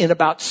do it in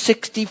about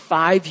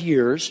 65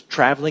 years,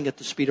 traveling at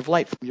the speed of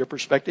light. From your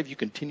perspective, you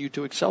continue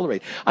to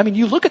accelerate. I mean,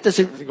 you look at this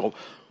and you go,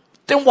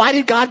 then why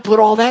did God put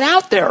all that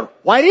out there?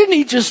 Why didn't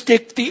he just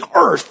stick the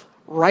Earth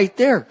right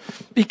there?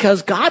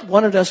 Because God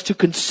wanted us to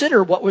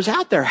consider what was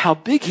out there, how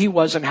big he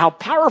was and how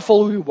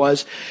powerful he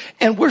was.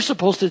 And we're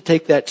supposed to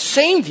take that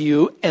same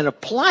view and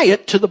apply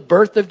it to the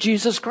birth of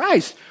Jesus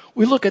Christ.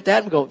 We look at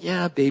that and go,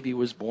 yeah, baby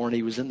was born.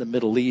 He was in the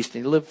Middle East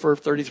and he lived for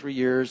 33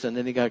 years and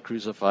then he got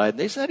crucified. And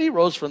they said he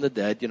rose from the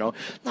dead,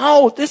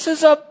 No, this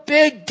is a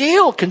big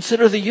deal.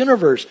 Consider the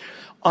universe.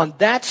 On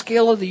that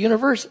scale of the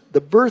universe, the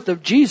birth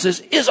of Jesus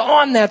is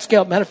on that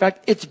scale. Matter of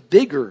fact, it's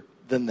bigger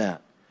than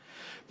that.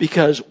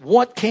 Because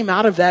what came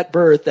out of that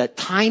birth, that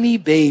tiny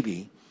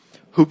baby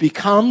who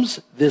becomes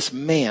this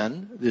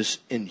man, this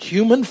in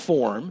human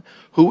form,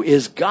 who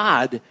is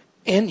God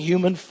in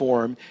human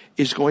form,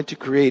 is going to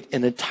create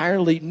an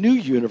entirely new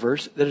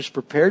universe that is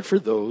prepared for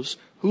those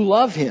who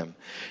love him.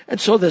 And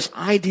so this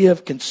idea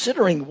of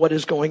considering what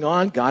is going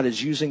on, God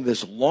is using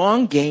this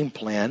long game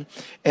plan,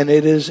 and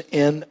it is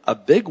in a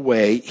big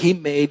way. He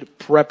made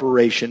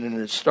preparation,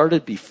 and it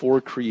started before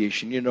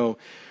creation.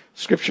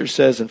 Scripture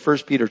says in 1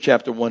 Peter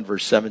chapter 1,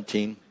 verse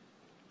 17,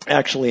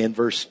 actually in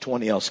verse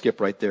 20, I'll skip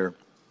right there.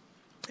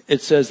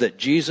 It says that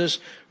Jesus,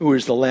 who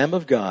is the Lamb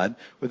of God,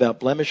 without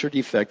blemish or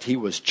defect, he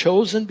was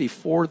chosen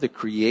before the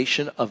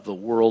creation of the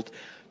world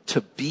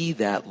to be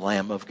that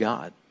Lamb of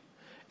God.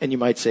 And you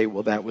might say,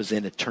 well, that was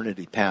in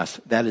eternity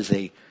past. That is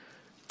a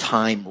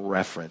time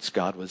reference.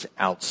 God was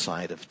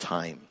outside of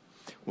time.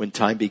 When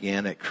time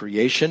began at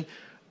creation,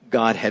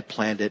 God had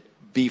planned it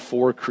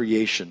before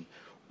creation.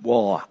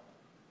 Well,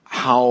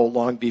 how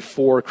long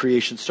before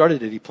creation started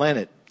did he plan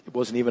it? It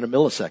wasn't even a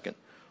millisecond.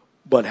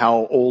 But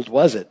how old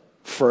was it?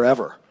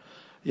 Forever.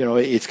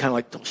 It's kind of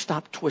like, don't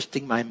stop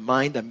twisting my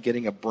mind. I'm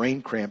getting a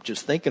brain cramp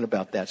just thinking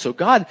about that. So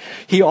God,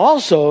 he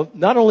also,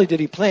 not only did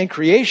he plan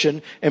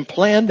creation and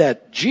plan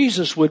that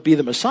Jesus would be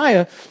the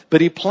Messiah,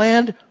 but he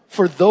planned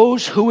for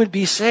those who would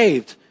be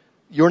saved.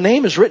 Your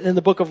name is written in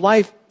the book of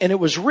life, and it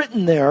was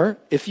written there,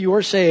 if you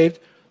are saved,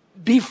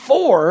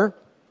 before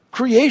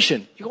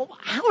creation. You go,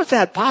 how is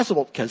that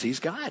possible? Because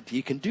he's God.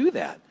 He can do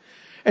that.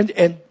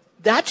 And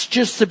that's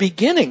just the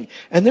beginning.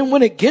 And then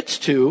when it gets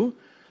to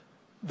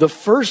the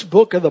first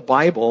book of the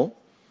Bible,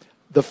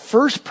 the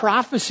first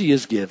prophecy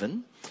is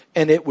given,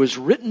 and it was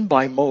written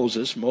by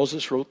Moses.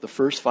 Moses wrote the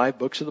first 5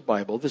 books of the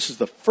Bible. This is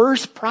the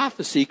first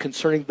prophecy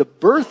concerning the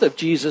birth of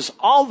Jesus,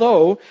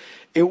 although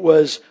it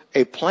was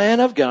a plan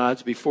of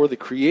God's before the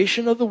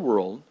creation of the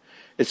world.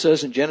 It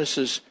says in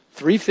Genesis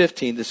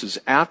 3:15, this is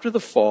after the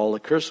fall, a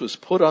curse was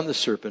put on the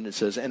serpent. It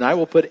says, and I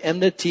will put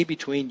enmity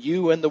between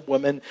you and the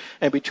woman,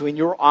 and between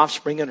your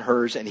offspring and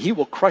hers, and he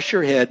will crush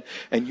your head,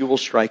 and you will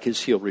strike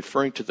his heel,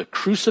 referring to the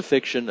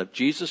crucifixion of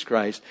Jesus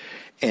Christ.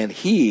 And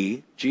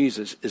he,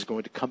 Jesus, is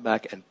going to come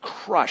back and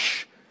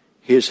crush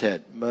his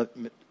head.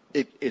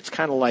 It's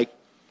kind of like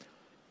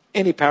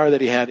any power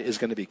that he had is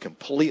going to be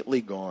completely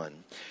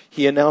gone.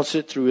 He announced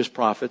it through his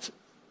prophets.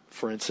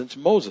 For instance,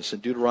 Moses in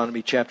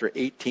Deuteronomy chapter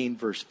 18,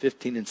 verse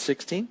 15 and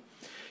 16.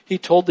 He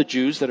told the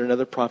Jews that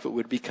another prophet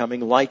would be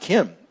coming like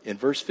him. In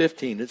verse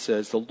 15 it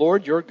says, the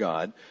Lord your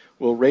God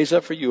will raise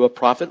up for you a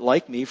prophet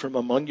like me from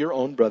among your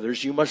own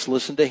brothers. You must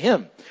listen to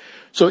him.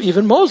 So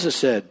even Moses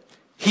said,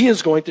 he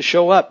is going to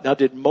show up. Now,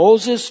 did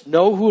Moses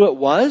know who it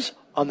was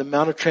on the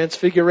Mount of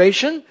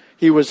Transfiguration?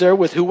 He was there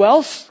with who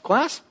else,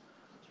 class?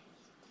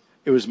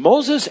 It was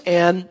Moses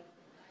and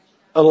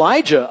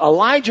Elijah.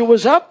 Elijah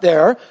was up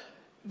there.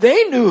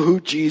 They knew who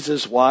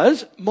Jesus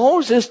was.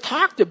 Moses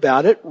talked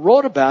about it,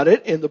 wrote about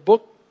it in the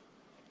book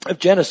of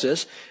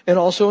Genesis and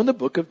also in the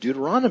book of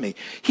Deuteronomy.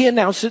 He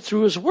announced it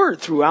through his word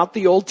throughout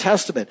the Old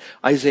Testament.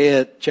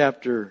 Isaiah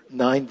chapter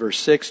 9 verse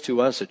 6, to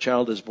us a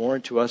child is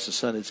born, to us a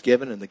son is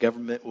given, and the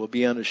government will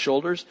be on his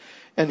shoulders.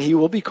 And he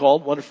will be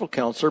called Wonderful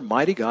Counselor,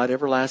 Mighty God,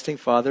 Everlasting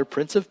Father,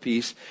 Prince of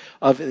Peace.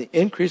 Of the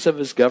increase of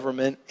his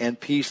government and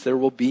peace there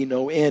will be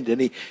no end.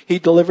 And he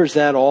delivers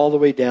that all the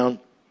way down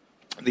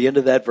the end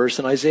of that verse.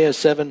 In Isaiah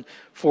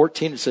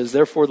 7:14, it says,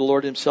 therefore the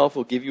Lord himself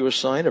will give you a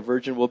sign. A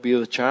virgin will be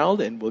with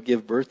child and will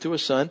give birth to a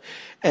son,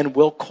 and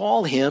will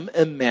call him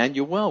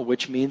Emmanuel,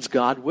 which means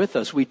God with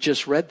us. We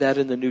just read that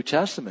in the New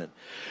Testament.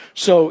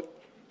 So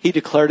he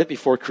declared it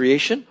before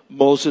creation.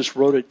 Moses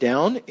wrote it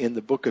down in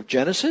the book of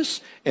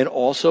Genesis and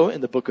also in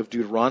the book of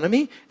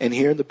Deuteronomy. And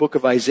here in the book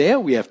of Isaiah,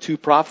 we have 2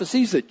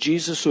 prophecies that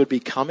Jesus would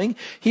be coming.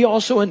 He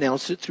also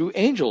announced it through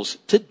angels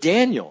to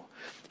Daniel.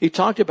 He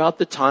talked about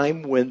the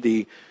time when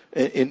he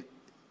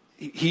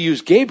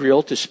used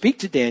Gabriel to speak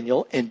to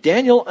Daniel, and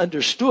Daniel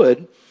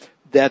understood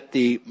that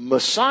the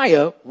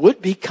Messiah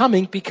would be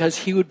coming because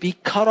he would be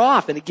cut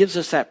off. And it gives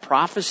us that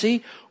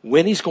prophecy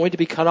when he's going to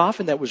be cut off,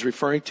 and that was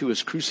referring to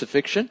his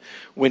crucifixion,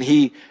 when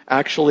he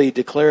actually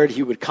declared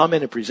he would come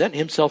in and present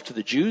himself to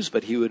the Jews,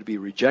 but he would be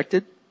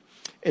rejected.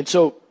 And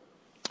so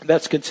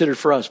that's considered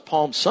for us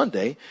Palm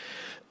Sunday.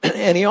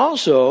 And he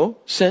also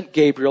sent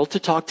Gabriel to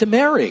talk to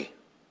Mary.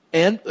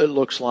 And it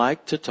looks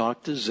like to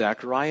talk to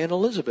Zechariah and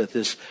Elizabeth.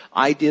 This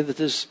idea that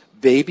this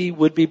baby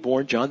would be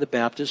born, John the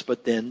Baptist,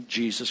 but then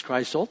Jesus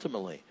Christ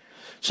ultimately.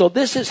 So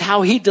this is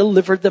how he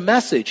delivered the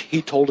message.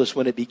 He told us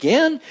when it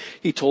began.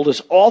 He told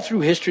us all through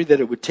history that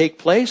it would take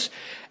place.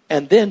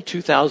 And then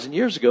 2,000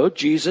 years ago,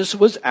 Jesus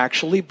was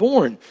actually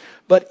born.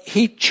 But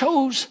he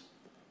chose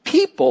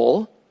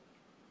people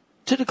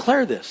to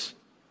declare this.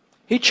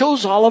 He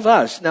chose all of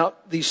us. Now,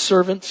 these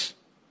servants,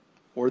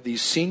 or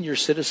these senior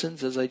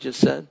citizens, as I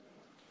just said,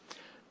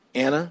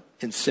 Anna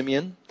and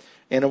Simeon.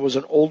 Anna was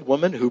an old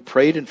woman who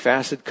prayed and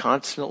fasted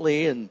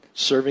constantly and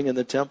serving in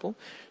the temple.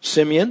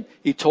 Simeon,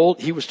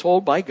 he was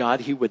told by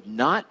God he would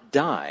not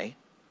die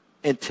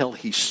until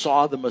he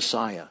saw the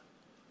Messiah.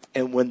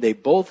 And when they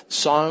both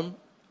saw him,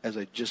 as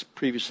I just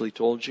previously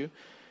told you,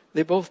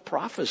 they both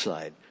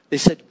prophesied. They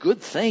said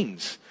good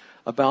things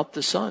about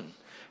the Son,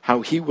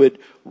 how he would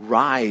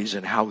rise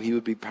and how he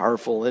would be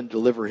powerful and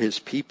deliver his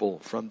people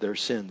from their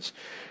sins.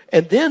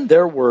 And then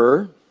there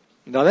were,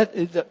 now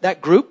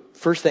that group,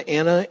 first the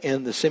Anna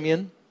and the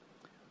Simeon,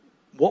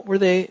 what were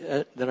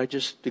they that I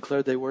just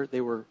declared they were? They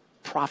were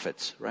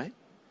prophets, right?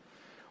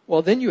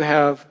 Well, then you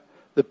have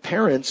the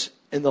parents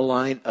in the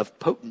line of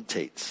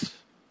potentates.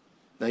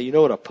 Now, you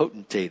know what a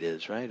potentate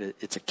is, right?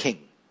 It's a king.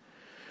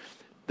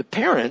 The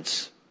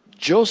parents,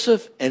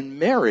 Joseph and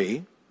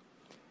Mary,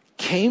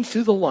 came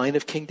through the line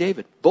of King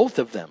David. Both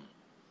of them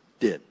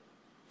did.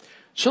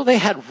 So they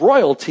had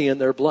royalty in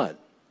their blood.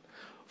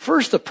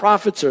 First, the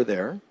prophets are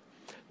there.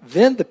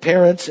 Then the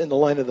parents in the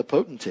line of the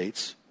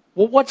potentates.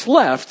 Well, what's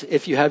left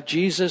if you have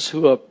Jesus,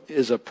 who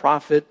is a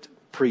prophet,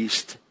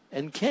 priest,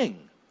 and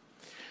king?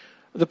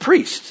 The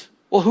priests.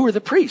 Well, who are the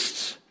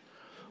priests?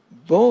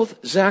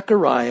 Both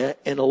Zechariah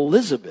and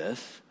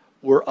Elizabeth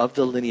were of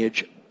the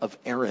lineage of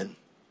Aaron.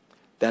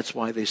 That's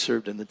why they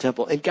served in the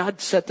temple. And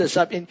God set this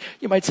up. And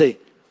you might say,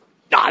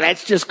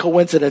 that's just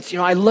coincidence.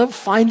 I love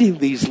finding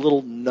these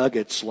little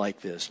nuggets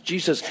like this.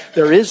 Jesus,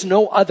 there is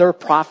no other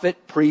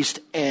prophet, priest,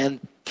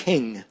 and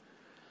king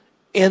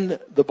in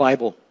the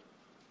Bible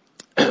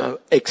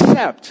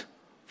except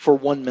for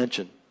one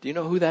mention. Do you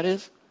know who that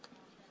is?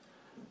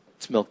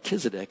 It's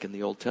Melchizedek in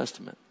the Old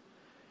Testament.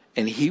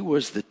 And he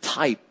was the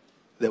type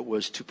that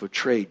was to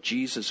portray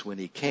Jesus when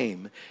he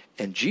came.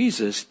 And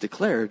Jesus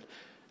declared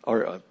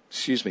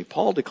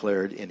Paul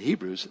declared in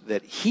Hebrews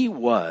that he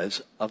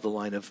was of the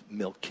line of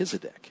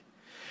Melchizedek.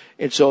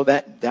 And so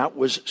that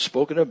was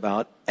spoken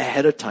about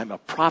ahead of time. A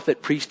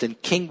prophet, priest,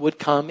 and king would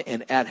come,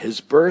 and at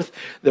his birth,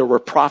 there were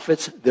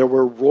prophets, there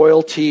were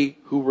royalty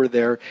who were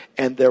there,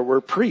 and there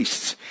were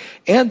priests.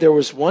 And there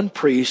was one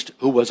priest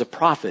who was a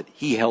prophet.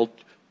 He held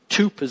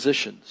 2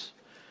 positions.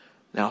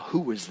 Now, who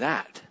was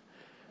that?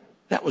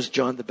 That was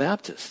John the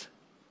Baptist.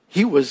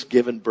 He was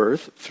given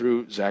birth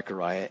through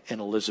Zechariah and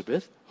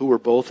Elizabeth, who were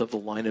both of the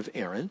line of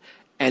Aaron,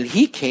 and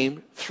he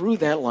came through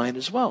that line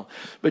as well.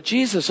 But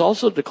Jesus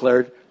also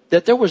declared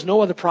that there was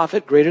no other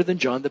prophet greater than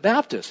John the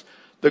Baptist.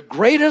 The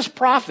greatest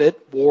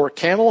prophet wore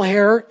camel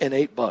hair and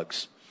ate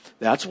bugs.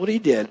 That's what he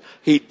did.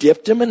 He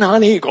dipped them in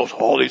honey. He goes,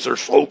 oh, these are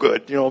so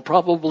good.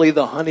 Probably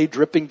the honey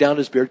dripping down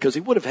his beard because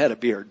he would have had a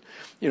beard.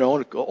 And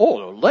oh,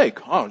 the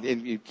leg. Oh,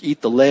 and you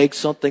eat the leg,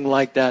 something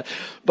like that.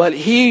 But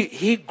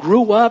he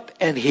grew up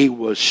and he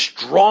was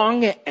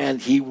strong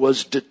and he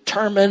was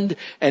determined.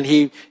 And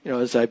he,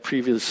 as I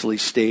previously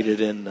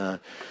stated in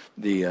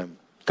the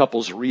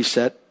couples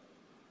reset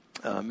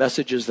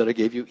messages that I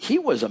gave you, he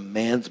was a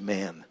man's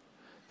man.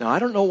 Now, I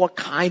don't know what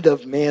kind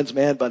of man's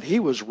man, but he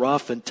was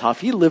rough and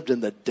tough. He lived in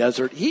the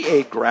desert. He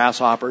ate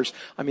grasshoppers.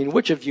 I mean,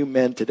 which of you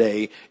men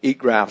today eat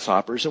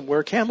grasshoppers and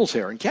wear camel's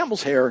hair? And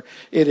camel's hair,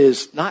 it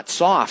is not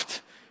soft.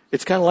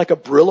 It's kind of like a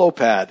Brillo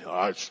pad.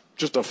 It's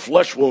just a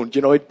flesh wound.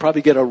 He'd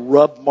probably get a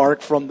rub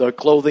mark from the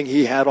clothing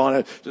he had on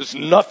it. There's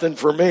nothing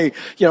for me.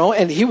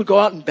 And he would go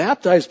out and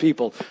baptize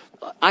people.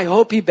 I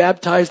hope he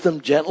baptized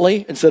them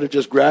gently instead of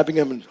just grabbing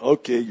them and,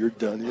 okay, you're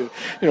done.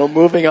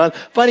 Moving on.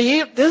 But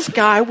this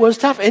guy was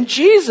tough. And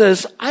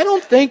Jesus, I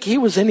don't think he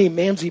was any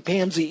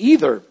mamsy-pamsy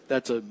either.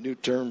 That's a new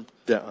term,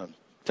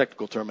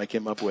 technical term I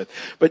came up with.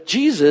 But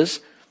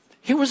Jesus,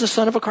 he was the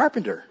son of a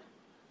carpenter.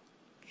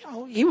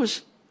 He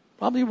was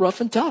probably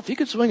rough and tough. He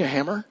could swing a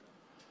hammer.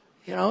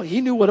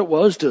 He knew what it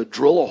was to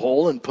drill a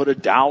hole and put a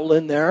dowel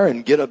in there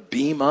and get a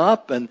beam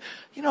up. And,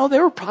 they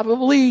were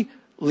probably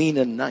lean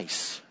and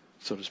nice,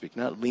 so to speak.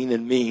 Not lean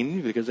and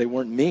mean, because they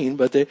weren't mean,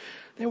 but they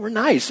were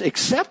nice,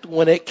 except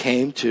when it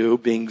came to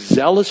being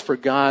zealous for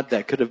God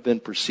that could have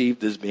been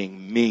perceived as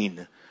being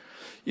mean.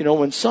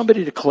 When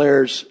somebody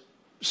declares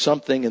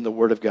something in the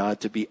Word of God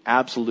to be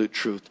absolute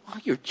truth, oh,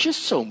 you're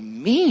just so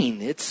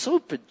mean. It's so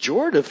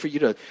pejorative for you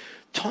to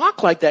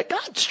talk like that.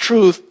 God's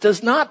truth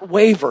does not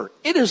waver.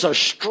 It is a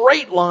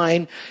straight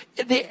line.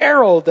 The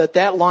arrow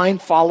that line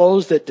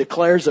follows that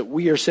declares that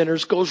we are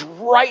sinners goes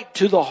right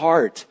to the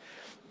heart.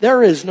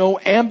 There is no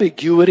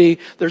ambiguity.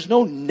 There's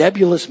no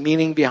nebulous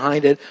meaning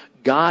behind it.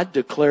 God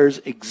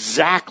declares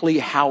exactly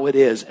how it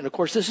is. And of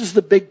course, this is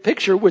the big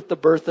picture with the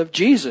birth of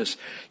Jesus.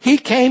 He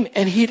came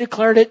and he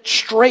declared it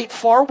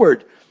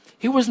straightforward.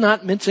 He was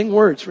not mincing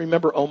words.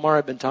 Remember Omar?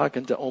 I've been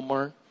talking to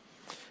Omar.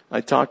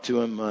 I talked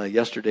to him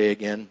yesterday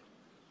again.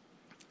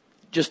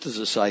 Just as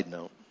a side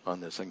note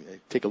on this, I'm going to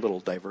take a little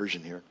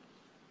diversion here.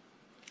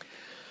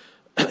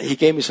 He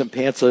gave me some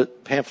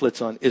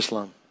pamphlets on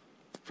Islam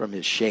from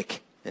his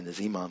sheikh and his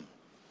imam.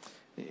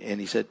 And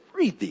he said,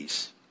 read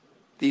these.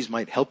 These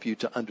might help you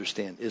to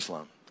understand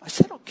Islam. I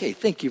said, okay,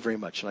 thank you very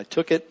much. And I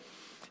took it,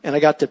 and I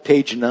got to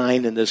page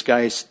 9, and this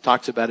guy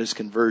talks about his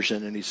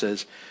conversion, and he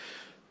says,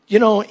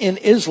 in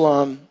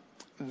Islam,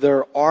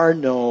 there are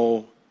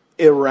no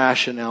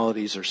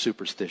irrationalities or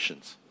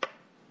superstitions.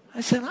 I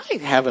said, I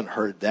haven't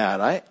heard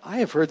that. I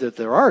have heard that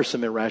there are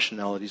some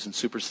irrationalities and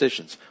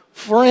superstitions.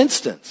 For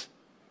instance,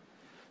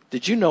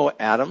 did you know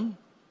Adam,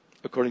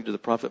 according to the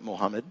Prophet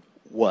Muhammad,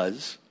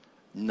 was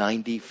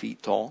 90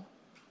 feet tall?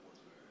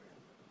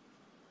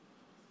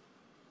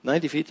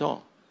 90 feet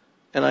tall.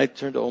 And I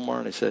turned to Omar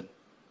and I said,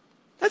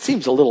 that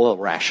seems a little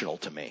irrational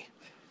to me.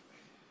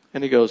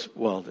 And he goes,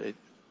 well, did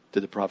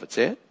the Prophet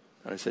say it?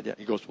 And I said, yeah.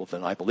 He goes, well,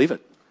 then I believe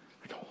it.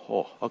 I go,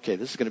 oh, okay,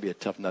 this is going to be a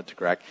tough nut to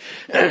crack.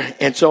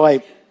 And so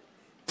I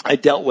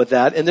dealt with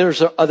that. And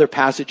there's other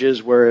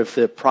passages where if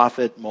the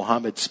Prophet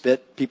Muhammad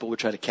spit, people would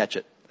try to catch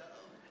it.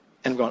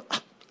 And I'm going,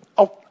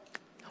 oh,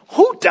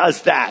 who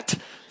does that?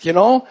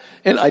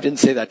 And I didn't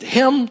say that to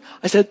him.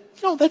 I said,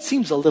 that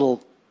seems a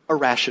little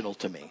irrational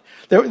to me.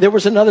 There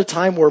was another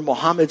time where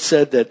Muhammad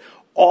said that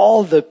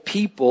all the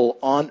people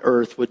on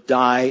earth would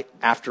die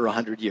after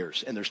 100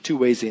 years. And there's 2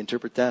 ways they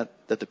interpret that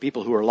the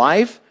people who are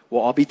alive will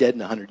all be dead in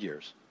 100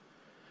 years.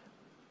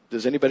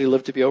 Does anybody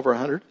live to be over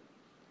 100?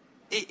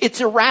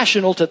 It's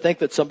irrational to think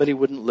that somebody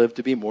wouldn't live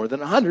to be more than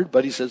 100,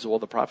 but he says, well,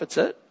 the prophet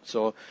said it,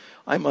 so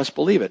I must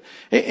believe it.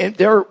 And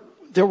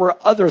there were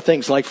other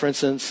things, like, for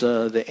instance,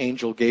 the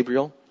angel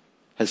Gabriel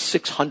has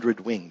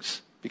 600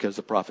 wings because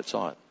the prophet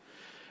saw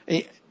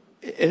it.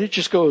 And it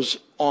just goes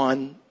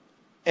on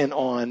and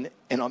on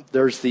and on.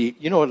 There's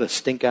you know what a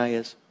stink eye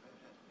is?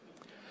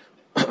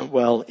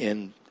 Well,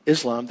 in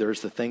Islam,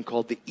 there's the thing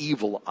called the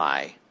evil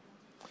eye.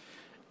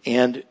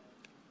 And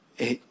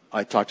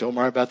I talked to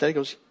Omar about that. He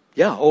goes,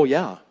 yeah, oh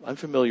yeah, I'm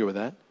familiar with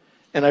that.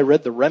 And I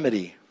read the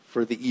remedy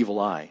for the evil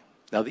eye.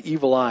 Now, the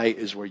evil eye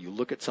is where you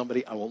look at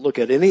somebody. I won't look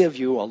at any of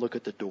you. I'll look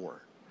at the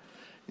door.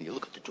 And you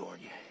look at the door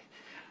and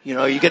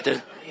You get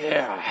this,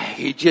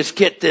 you just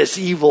get this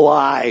evil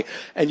eye.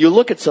 And you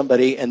look at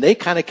somebody and they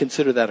kind of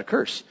consider that a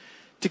curse.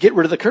 To get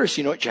rid of the curse,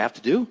 you know what you have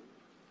to do?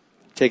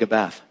 Take a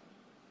bath.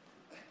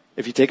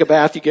 If you take a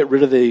bath, you get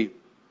rid of the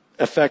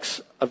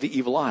effects of the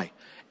evil eye.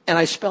 And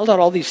I spelled out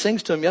all these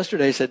things to him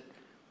yesterday. I said,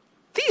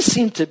 these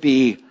seem to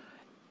be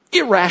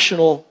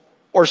irrational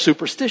or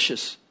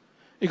superstitious.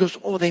 He goes,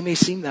 oh, they may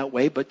seem that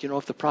way, but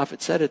if the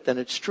prophet said it, then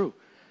it's true.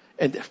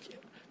 And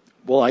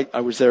well, I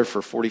was there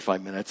for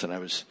 45 minutes and I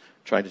was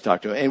trying to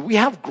talk to him. And we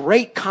have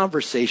great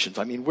conversations.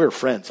 I mean, we're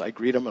friends. I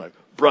greet him and I'm,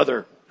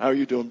 brother, how are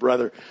you doing,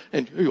 brother?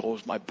 And he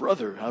goes, my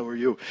brother, how are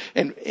you?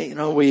 And,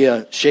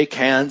 we shake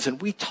hands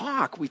and we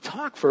talk. We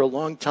talk for a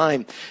long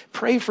time.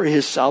 Pray for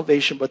his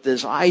salvation. But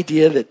this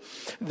idea that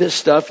this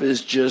stuff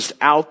is just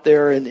out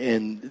there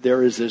and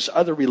there is this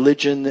other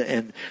religion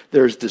and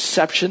there's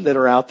deception that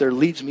are out there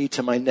leads me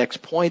to my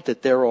next point,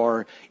 that there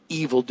are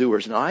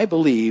evildoers. Now, I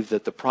believe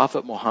that the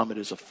Prophet Muhammad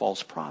is a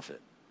false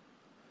prophet.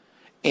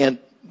 And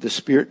the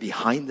spirit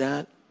behind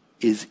that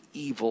is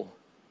evil.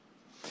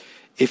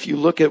 If you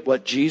look at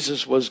what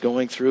Jesus was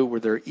going through,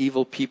 were there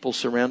evil people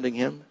surrounding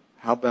him?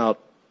 How about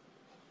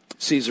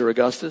Caesar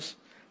Augustus?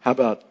 How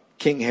about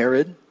King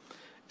Herod?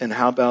 And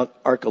how about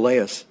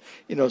Archelaus?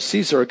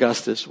 Caesar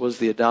Augustus was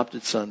the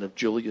adopted son of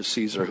Julius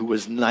Caesar, who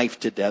was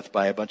knifed to death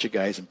by a bunch of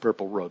guys in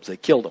purple robes. They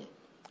killed him,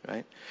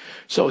 right?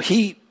 So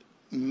he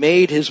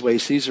made his way,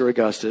 Caesar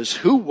Augustus,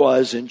 who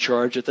was in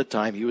charge at the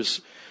time. He was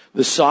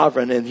the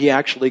sovereign, and he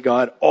actually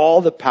got all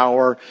the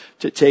power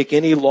to take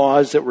any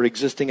laws that were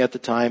existing at the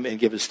time and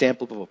give a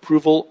stamp of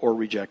approval or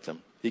reject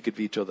them. He could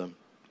veto them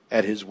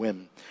at his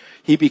whim.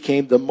 He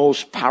became the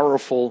most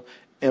powerful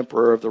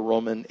emperor of the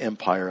Roman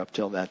Empire up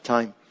till that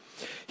time.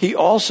 He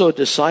also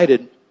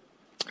decided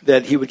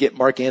that he would get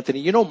Mark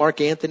Antony.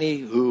 Mark Antony,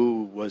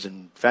 who was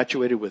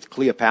infatuated with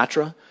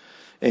Cleopatra,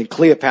 and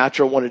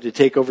Cleopatra wanted to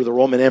take over the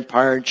Roman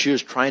Empire, and she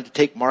was trying to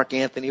take Mark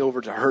Antony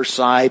over to her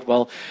side.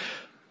 Well,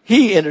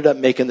 he ended up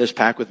making this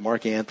pact with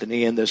Mark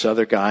Antony and this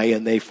other guy,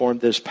 and they formed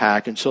this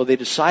pact. And so they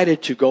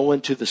decided to go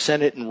into the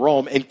Senate in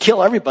Rome and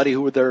kill everybody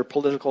who were their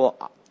political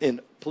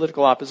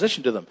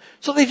opposition to them.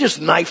 So they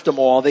just knifed them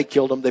all. They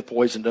killed them. They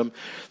poisoned them,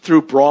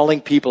 threw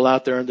brawling people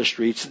out there in the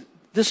streets.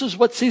 This is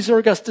what Caesar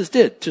Augustus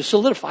did to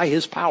solidify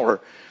his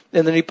power.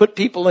 And then he put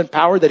people in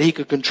power that he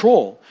could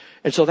control.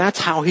 And so that's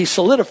how he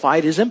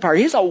solidified his empire.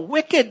 He's a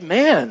wicked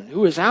man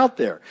who is out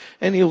there.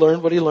 And he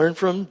learned what he learned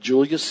from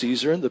Julius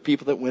Caesar and the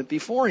people that went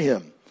before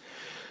him.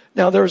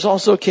 Now, there was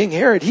also King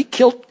Herod. He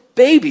killed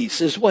babies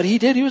is what he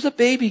did. He was a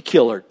baby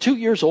killer, 2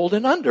 years old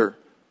and under.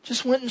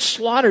 Just went and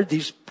slaughtered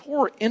these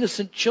poor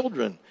innocent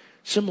children,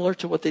 similar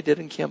to what they did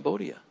in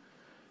Cambodia.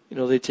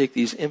 They take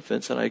these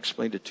infants, and I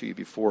explained it to you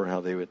before how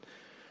they would,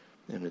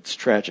 and it's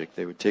tragic,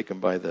 they would take them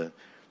by the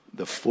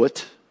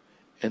foot,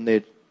 and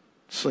they'd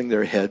sling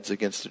their heads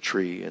against a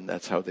tree, and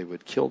that's how they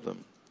would kill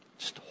them.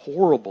 Just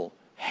horrible,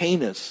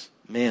 heinous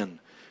men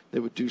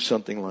that would do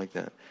something like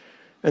that.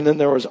 And then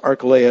there was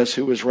Archelaus,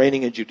 who was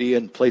reigning in Judea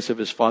in place of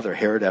his father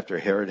Herod after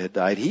Herod had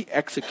died. He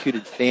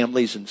executed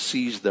families and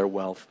seized their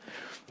wealth.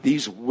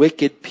 These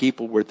wicked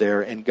people were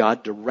there, and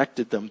God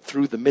directed them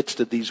through the midst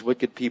of these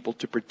wicked people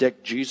to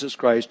protect Jesus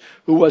Christ,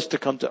 who was to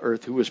come to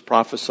earth, who was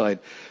prophesied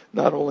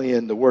not only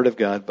in the Word of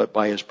God, but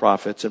by his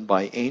prophets and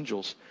by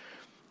angels.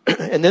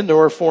 And then there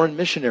were foreign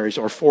missionaries,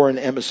 or foreign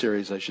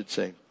emissaries, I should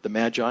say. The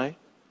Magi,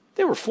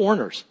 they were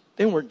foreigners.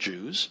 They weren't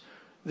Jews.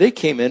 They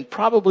came in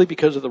probably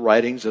because of the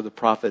writings of the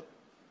prophet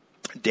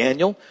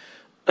Daniel.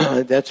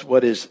 That's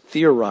what is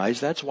theorized.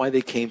 That's why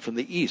they came from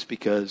the east,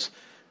 because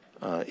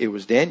it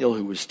was Daniel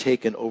who was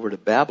taken over to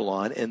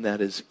Babylon, and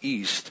that is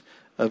east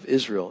of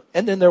Israel.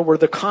 And then there were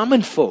the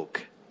common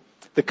folk.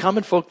 The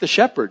common folk, the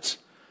shepherds.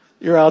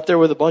 You're out there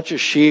with a bunch of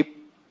sheep.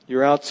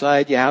 You're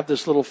outside. You have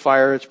this little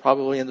fire. It's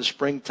probably in the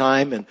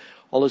springtime, and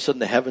all of a sudden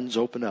the heavens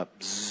open up.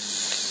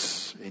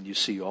 Bzzz, and you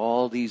see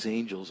all these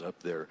angels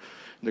up there.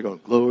 And they're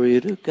going,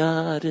 glory to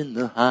God in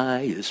the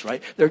highest,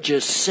 right? They're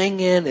just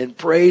singing and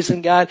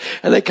praising God.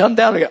 And they come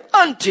down and go,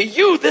 unto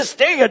you this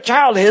day a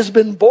child has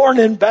been born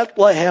in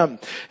Bethlehem.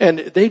 And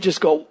they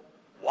just go,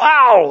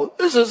 wow,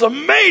 this is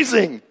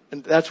amazing.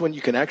 And that's when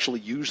you can actually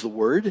use the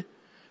word.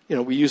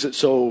 We use it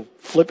so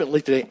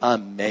flippantly today,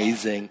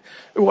 amazing.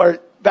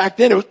 Where back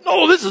then it was,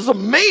 no, this is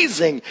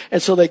amazing.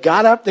 And so they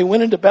got up, they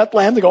went into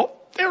Bethlehem, they go,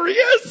 there he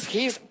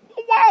is.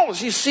 Wow,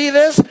 you see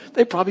this?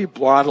 They probably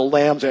brought a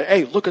lamb. Say,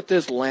 hey, look at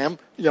this lamb.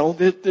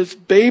 This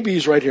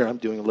baby's right here. I'm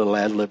doing a little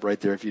ad lib right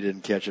there if you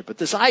didn't catch it. But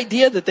this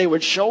idea that they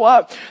would show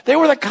up. They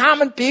were the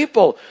common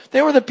people.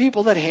 They were the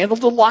people that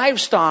handled the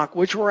livestock,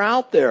 which were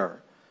out there.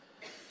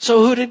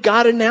 So who did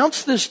God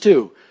announce this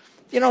to?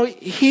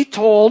 He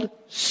told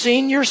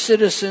senior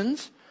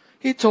citizens.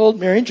 He told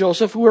Mary and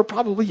Joseph, who were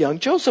probably young.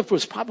 Joseph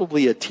was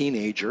probably a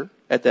teenager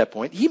at that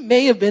point. He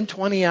may have been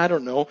 20, I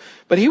don't know.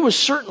 But he was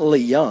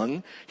certainly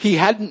young. He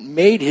hadn't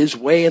made his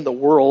way in the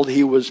world.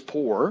 He was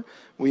poor.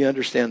 We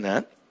understand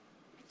that.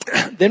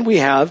 Then we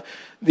have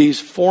these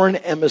foreign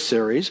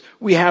emissaries.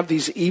 We have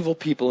these evil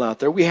people out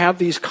there. We have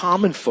these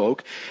common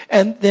folk.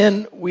 And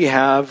then we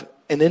have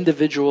an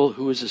individual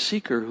who was a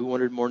seeker who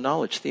wanted more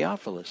knowledge,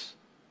 Theophilus.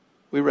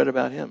 We read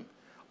about him.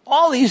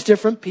 All these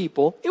different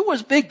people, it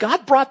was big.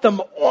 God brought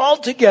them all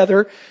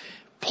together,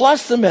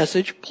 plus the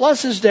message,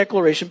 plus his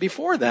declaration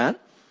before that.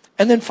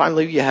 And then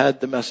finally you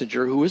had the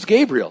messenger who was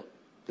Gabriel.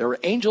 There were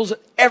angels.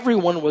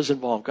 Everyone was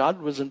involved.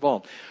 God was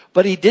involved.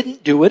 But he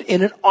didn't do it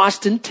in an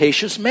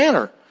ostentatious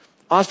manner.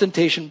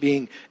 Ostentation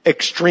being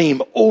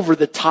extreme, over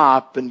the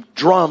top, and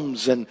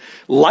drums, and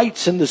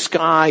lights in the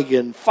sky,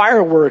 and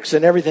fireworks,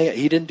 and everything.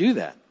 He didn't do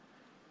that.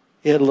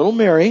 He had little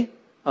Mary.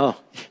 Oh,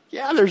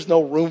 yeah, there's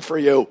no room for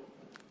you.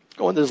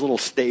 Go in this little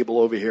stable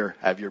over here.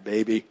 Have your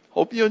baby.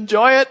 Hope you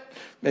enjoy it.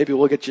 Maybe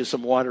we'll get you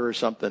some water or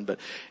something.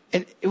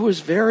 And it was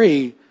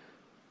very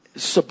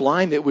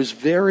sublime. It was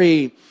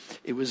very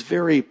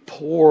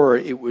poor.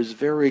 It was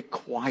very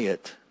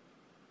quiet.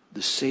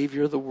 The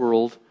Savior of the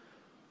world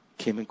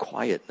came in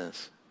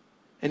quietness.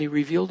 And he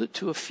revealed it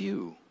to a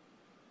few.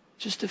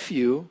 Just a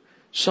few.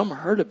 Some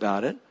heard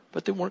about it,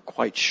 but they weren't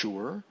quite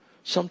sure.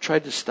 Some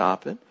tried to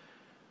stop it.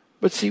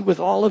 But see, with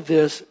all of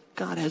this,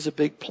 God has a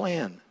big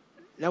plan.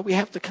 Now we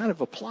have to kind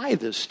of apply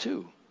this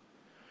too.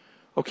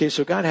 Okay,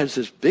 so God has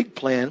this big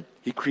plan.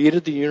 He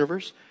created the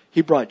universe.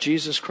 He brought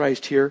Jesus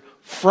Christ here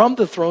from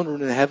the throne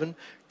room in heaven,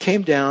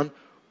 came down,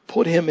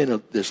 put him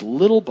in this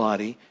little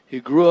body. He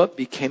grew up,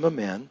 became a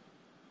man.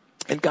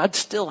 And God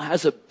still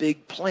has a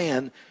big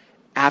plan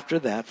after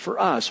that for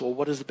us. Well,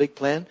 what is the big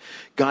plan?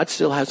 God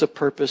still has a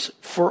purpose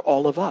for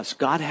all of us.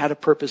 God had a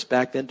purpose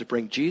back then to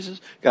bring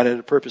Jesus. God had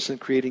a purpose in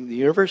creating the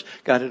universe.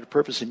 God had a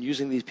purpose in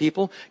using these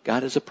people.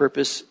 God has a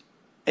purpose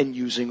in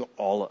using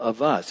all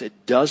of us.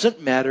 It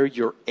doesn't matter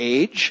your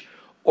age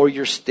or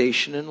your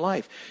station in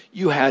life.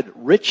 You had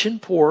rich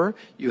and poor.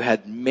 You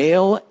had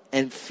male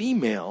and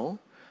female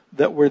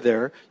that were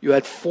there. You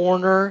had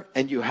foreigner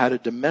and you had a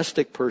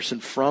domestic person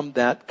from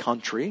that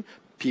country,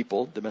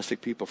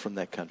 domestic people from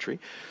that country.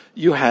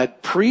 You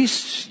had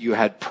priests, you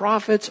had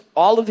prophets,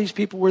 all of these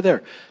people were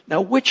there.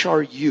 Now, which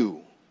are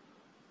you?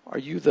 Are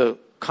you the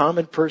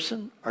common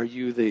person? Are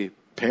you the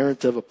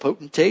parent of a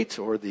potentate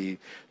or the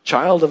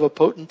child of a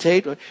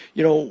potentate?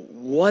 You know,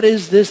 what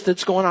is this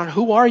that's going on?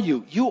 Who are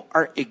you? You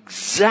are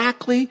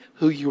exactly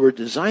who you were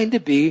designed to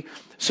be,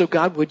 so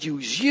God would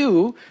use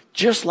you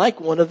just like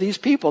one of these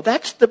people.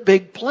 That's the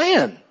big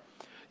plan.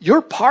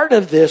 You're part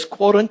of this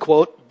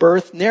quote-unquote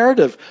birth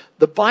narrative.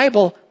 The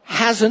Bible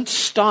hasn't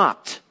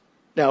stopped.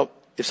 Now,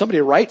 if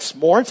somebody writes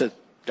more and says,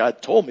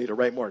 God told me to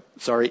write more,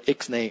 sorry,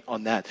 ixnay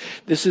on that.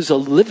 This is a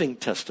living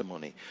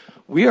testimony.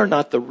 We are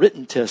not the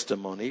written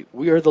testimony.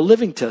 We are the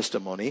living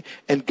testimony,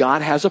 and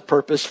God has a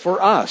purpose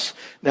for us.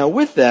 Now,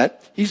 with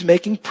that, he's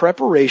making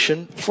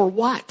preparation for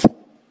what?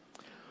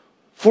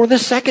 For the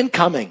second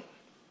coming.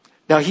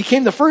 Now, he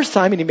came the first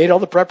time, and he made all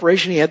the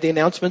preparation. He had the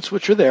announcements,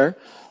 which are there.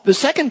 The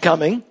second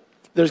coming,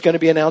 there's going to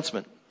be an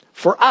announcement.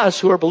 For us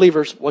who are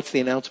believers, what's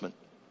the announcement?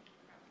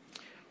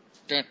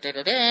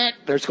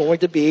 There's going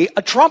to be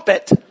a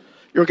trumpet.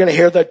 You're going to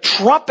hear the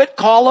trumpet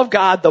call of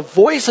God, the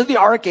voice of the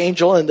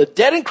archangel, and the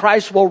dead in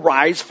Christ will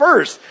rise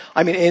first.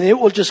 I mean, and it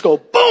will just go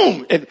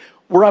boom, and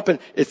we're up, and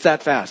it's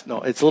that fast.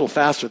 No, it's a little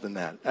faster than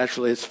that.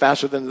 Actually, it's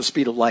faster than the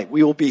speed of light.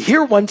 We will be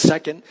here 1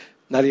 second,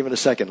 not even a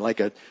second,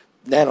 like a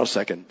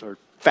nanosecond, or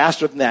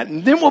faster than that.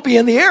 And then we'll be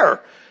in the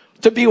air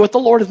to be with the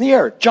Lord in the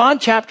air. John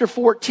chapter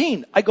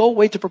 14. I go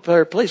away to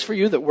prepare a place for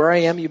you, that where I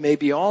am, you may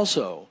be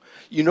also.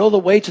 You know the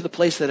way to the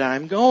place that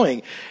I'm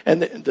going.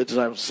 And the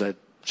disciples said,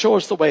 show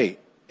us the way.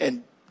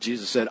 And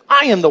Jesus said,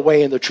 I am the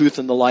way and the truth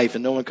and the life,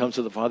 and no one comes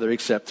to the Father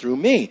except through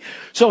me.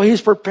 So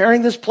he's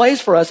preparing this place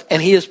for us,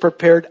 and he has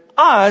prepared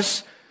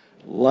us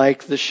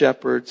like the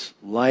shepherds,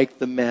 like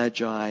the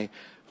magi,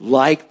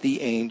 like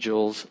the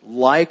angels,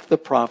 like the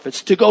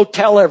prophets, to go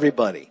tell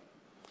everybody.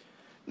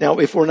 Now,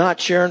 if we're not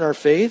sharing our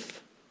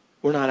faith,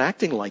 we're not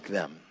acting like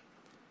them.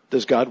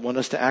 Does God want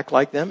us to act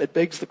like them? It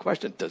begs the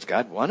question, does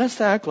God want us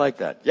to act like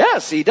that?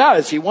 Yes, he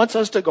does. He wants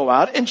us to go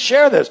out and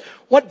share this.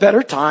 What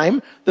better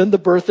time than the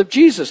birth of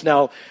Jesus?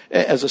 Now,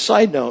 as a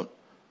side note,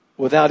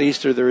 without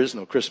Easter, there is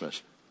no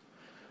Christmas.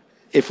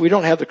 If we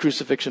don't have the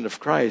crucifixion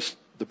of Christ,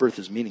 the birth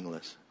is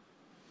meaningless.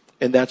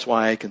 And that's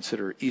why I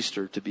consider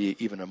Easter to be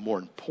even a more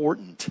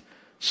important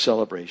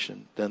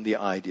celebration than the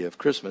idea of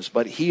Christmas.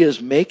 But he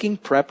is making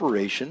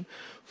preparation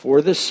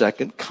for the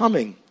second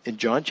coming. In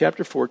John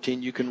chapter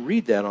 14, you can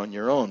read that on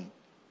your own.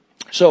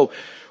 So,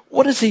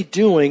 what is he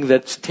doing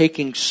that's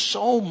taking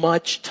so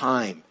much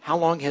time? How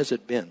long has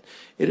it been?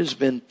 It has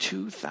been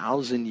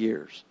 2,000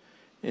 years.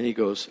 And he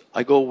goes,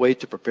 I go away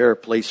to prepare a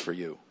place for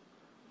you.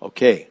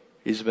 Okay,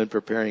 he's been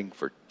preparing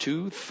for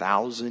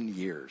 2,000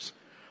 years.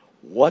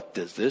 What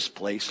does this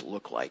place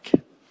look like?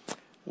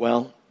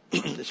 Well,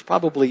 it's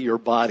probably your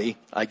body,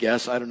 I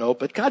guess. I don't know.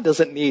 But God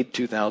doesn't need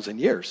 2,000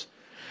 years.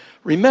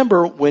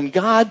 Remember, when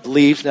God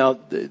leaves, now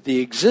the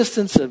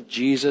existence of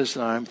Jesus,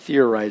 and I'm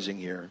theorizing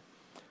here,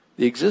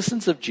 the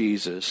existence of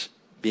Jesus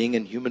being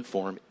in human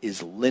form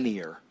is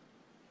linear.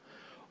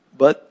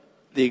 But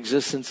the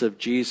existence of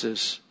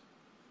Jesus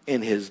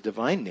in his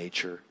divine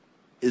nature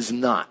is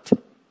not.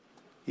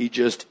 He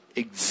just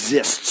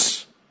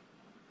exists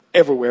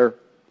everywhere,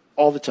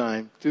 all the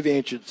time through the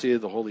agency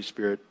of the Holy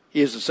Spirit.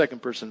 He is the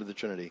second person of the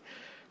Trinity.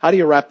 How do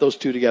you wrap those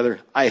two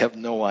together? I have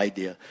no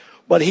idea.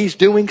 But he's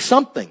doing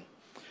something.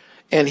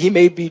 And he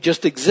may be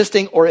just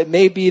existing, or it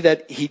may be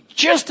that he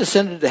just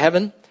ascended to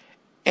heaven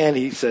and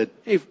he said,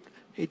 hey,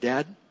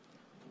 Dad,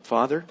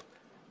 Father,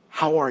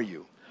 how are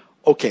you?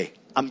 Okay,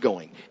 I'm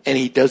going. And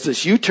he does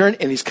this U-turn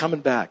and he's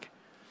coming back.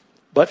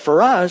 But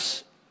for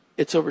us,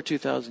 it's over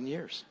 2,000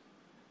 years.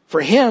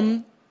 For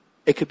him,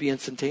 it could be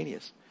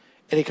instantaneous.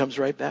 And he comes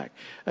right back.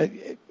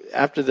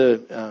 After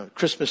the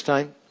Christmas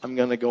time, I'm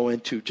going to go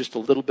into just a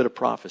little bit of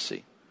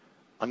prophecy.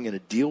 I'm going to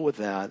deal with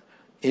that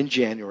in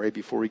January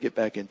before we get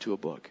back into a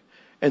book.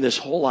 And this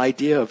whole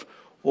idea of,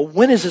 well,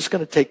 when is this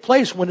going to take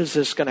place? When is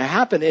this going to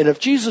happen? And if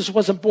Jesus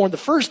wasn't born the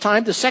first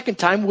time, the second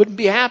time wouldn't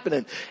be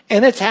happening.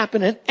 And it's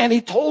happening, and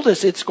he told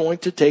us it's going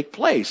to take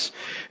place.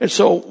 And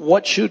so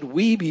what should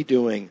we be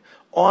doing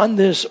on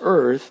this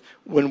earth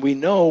when we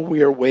know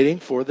we are waiting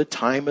for the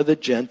time of the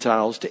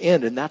Gentiles to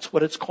end? And that's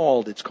what it's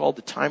called. It's called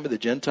the time of the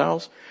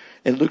Gentiles.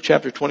 In Luke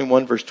chapter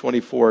 21, verse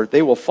 24,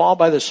 they will fall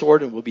by the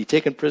sword and will be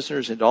taken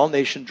prisoners into all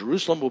nations.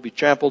 Jerusalem will be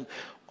trampled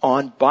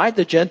on by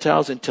the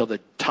Gentiles until the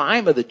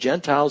time of the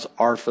Gentiles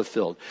are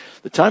fulfilled.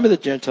 The time of the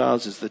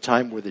Gentiles is the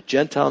time where the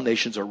Gentile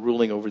nations are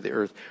ruling over the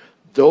earth.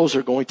 Those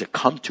are going to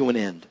come to an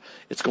end.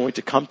 It's going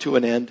to come to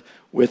an end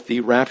with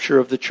the rapture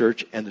of the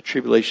church and the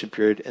tribulation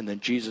period, and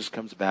then Jesus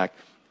comes back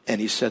and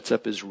he sets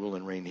up his rule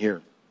and reign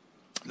here.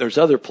 There's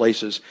other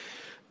places.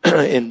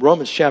 In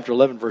Romans chapter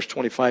 11, verse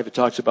 25, it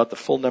talks about the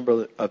full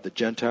number of the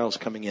Gentiles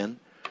coming in.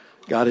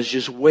 God is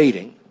just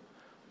waiting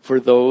for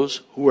those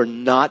who are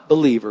not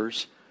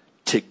believers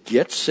to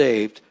get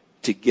saved,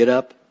 to get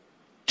up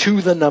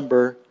to the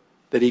number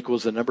that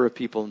equals the number of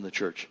people in the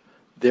church.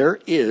 There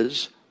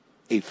is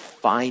a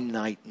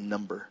finite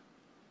number.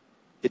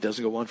 It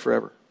doesn't go on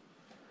forever.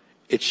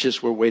 It's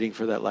just we're waiting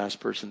for that last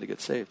person to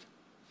get saved.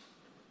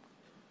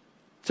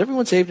 Is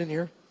everyone saved in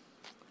here?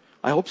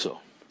 I hope so.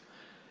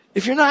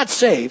 If you're not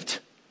saved,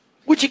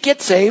 would you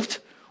get saved?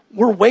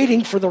 We're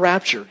waiting for the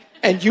rapture.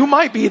 And you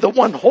might be the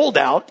one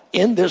holdout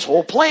in this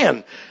whole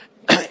plan.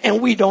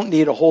 And we don't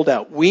need a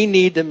holdout. We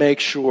need to make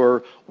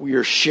sure we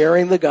are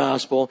sharing the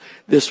gospel.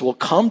 This will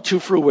come to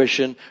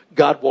fruition.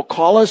 God will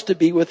call us to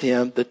be with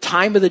him. The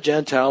time of the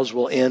Gentiles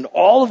will end.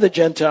 All of the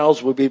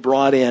Gentiles will be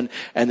brought in.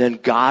 And then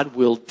God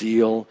will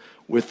deal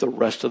with the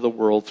rest of the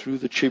world through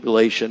the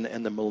tribulation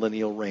and the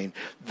millennial reign.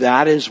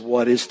 That is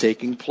what is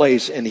taking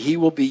place. And he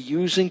will be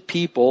using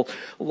people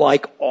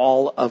like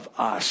all of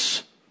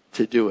us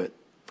to do it.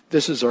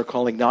 This is our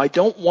calling. Now, I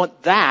don't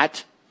want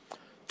that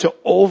to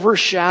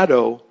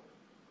overshadow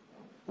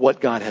what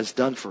God has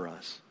done for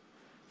us.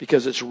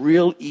 Because it's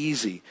real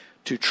easy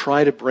to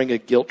try to bring a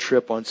guilt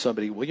trip on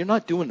somebody. Well, you're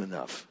not doing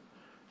enough.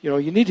 You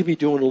need to be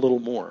doing a little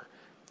more.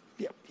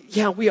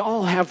 Yeah, we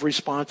all have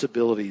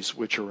responsibilities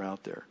which are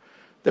out there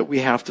that we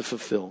have to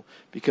fulfill.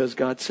 Because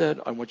God said,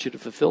 I want you to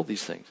fulfill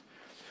these things.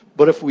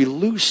 But if we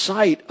lose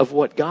sight of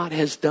what God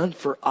has done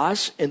for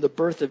us in the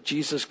birth of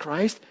Jesus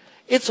Christ,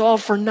 it's all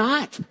for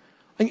naught.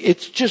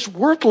 It's just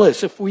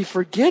worthless if we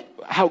forget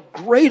how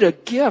great a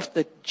gift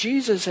that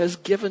Jesus has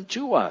given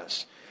to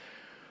us.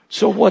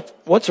 So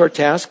what's our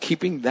task?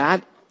 Keeping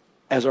that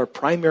as our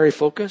primary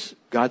focus,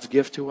 God's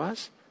gift to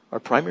us. Our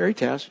primary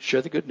task,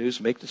 share the good news,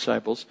 make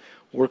disciples,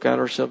 work out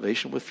our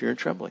salvation with fear and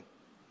trembling.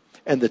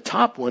 And the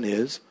top one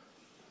is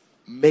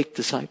make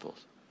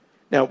disciples.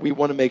 Now, we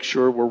want to make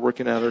sure we're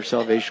working out our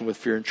salvation with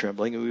fear and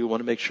trembling, and we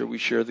want to make sure we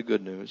share the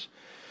good news.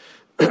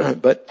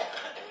 But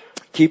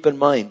keep in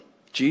mind,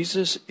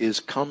 Jesus is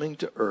coming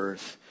to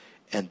earth,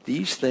 and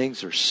these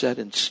things are set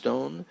in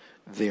stone.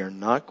 They are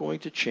not going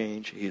to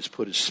change. He has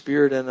put his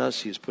spirit in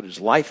us. He has put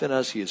his life in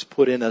us. He has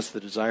put in us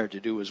the desire to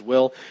do his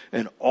will.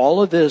 And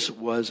all of this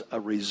was a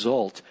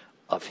result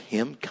of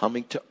him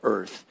coming to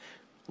earth,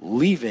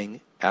 leaving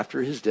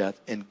after his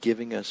death, and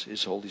giving us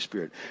his Holy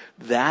Spirit.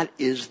 That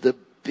is the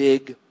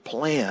big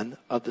plan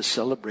of the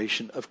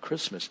celebration of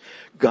Christmas.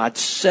 God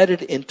set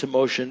it into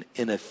motion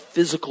in a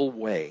physical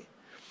way.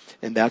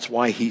 And that's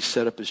why he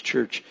set up his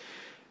church.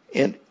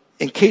 And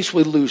in case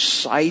we lose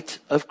sight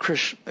of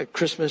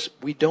Christmas,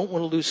 we don't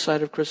want to lose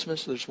sight of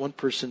Christmas. There's one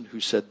person who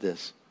said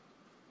this.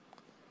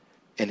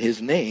 And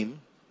his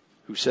name,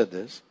 who said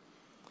this,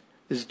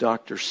 is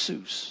Dr.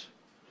 Seuss.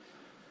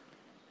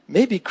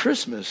 Maybe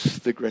Christmas,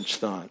 the Grinch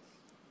thought,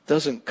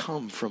 doesn't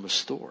come from a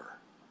store.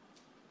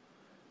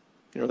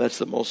 That's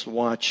the most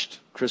watched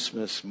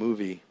Christmas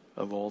movie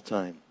of all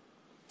time.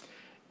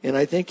 And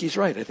I think he's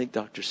right. I think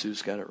Dr.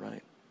 Seuss got it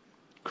right.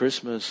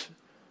 Christmas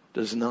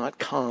does not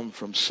come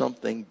from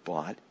something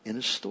bought in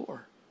a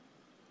store.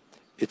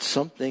 It's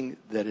something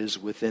that is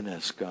within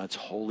us, God's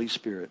Holy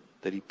Spirit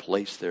that he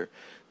placed there.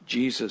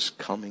 Jesus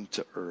coming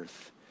to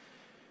earth.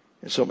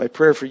 And so my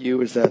prayer for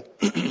you is that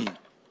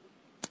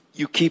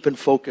you keep in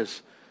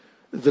focus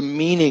the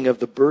meaning of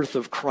the birth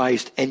of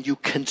Christ, and you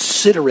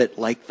consider it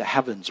like the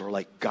heavens, or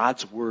like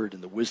God's word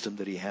and the wisdom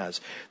that he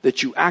has.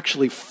 That you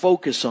actually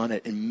focus on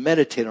it and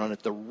meditate on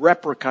it, the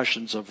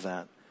repercussions of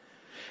that,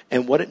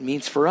 and what it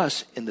means for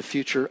us in the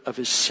future of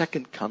his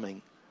second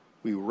coming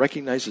We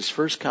recognize his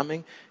first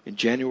coming. In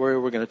January,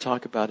 we're going to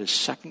talk about his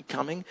second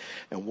coming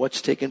and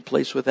what's taken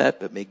place with that.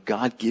 But may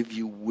God give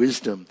you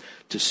wisdom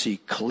to see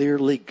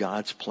clearly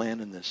God's plan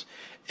in this.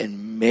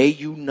 And may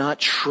you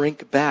not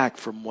shrink back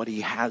from what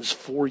he has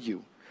for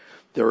you.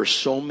 There are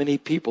so many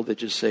people that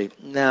just say,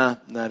 nah,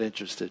 not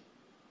interested.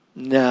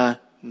 Nah,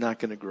 not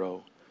going to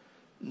grow.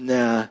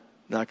 Nah,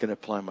 not going to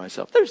apply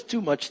myself. There's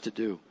too much to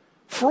do.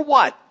 For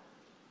what?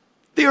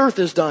 The earth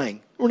is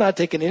dying. We're not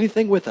taking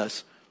anything with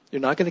us. You're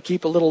not going to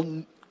keep a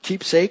little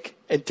keepsake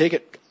and take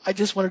it. I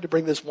just wanted to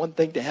bring this one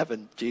thing to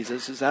heaven,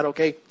 Jesus. Is that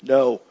okay?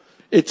 No.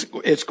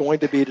 It's going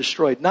to be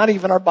destroyed. Not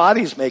even our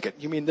bodies make it.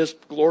 You mean this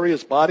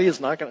glorious body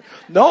is not going to?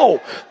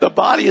 No, the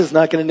body is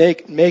not going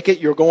to make it.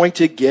 You're going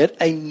to get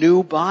a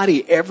new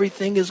body.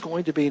 Everything is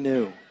going to be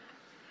new.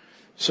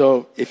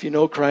 So if you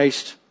know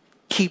Christ,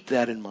 keep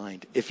that in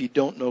mind. If you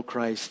don't know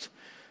Christ,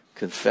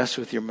 confess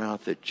with your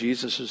mouth that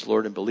Jesus is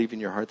Lord and believe in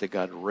your heart that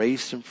God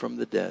raised him from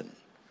the dead.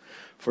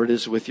 For it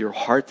is with your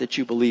heart that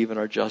you believe and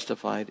are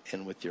justified,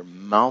 and with your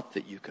mouth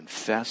that you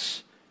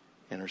confess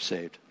and are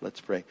saved.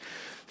 Let's pray.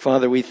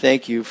 Father, we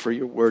thank you for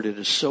your word. It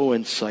is so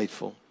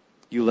insightful.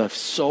 You left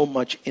so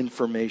much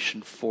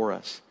information for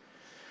us.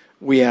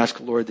 We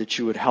ask, Lord, that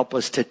you would help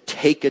us to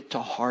take it to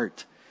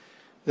heart,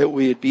 that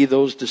we would be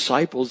those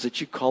disciples that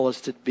you call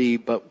us to be,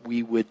 but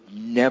we would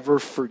never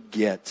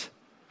forget,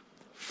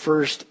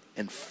 first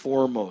and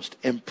foremost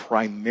and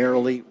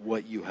primarily,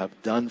 what you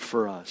have done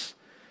for us.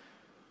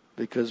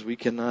 Because we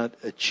cannot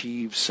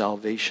achieve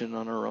salvation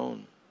on our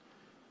own.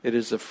 It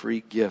is a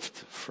free gift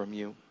from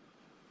you.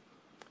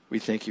 We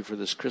thank you for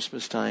this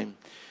Christmas time.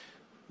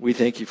 We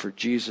thank you for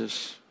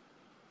Jesus.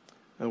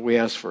 And we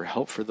ask for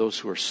help for those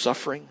who are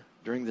suffering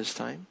during this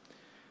time.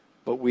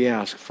 But we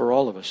ask for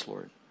all of us,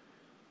 Lord,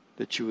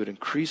 that you would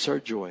increase our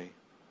joy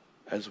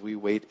as we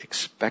wait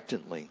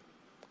expectantly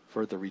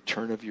for the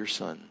return of your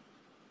Son,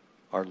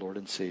 our Lord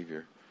and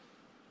Savior,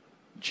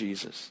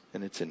 Jesus.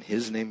 And it's in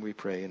his name we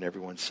pray. And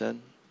everyone said...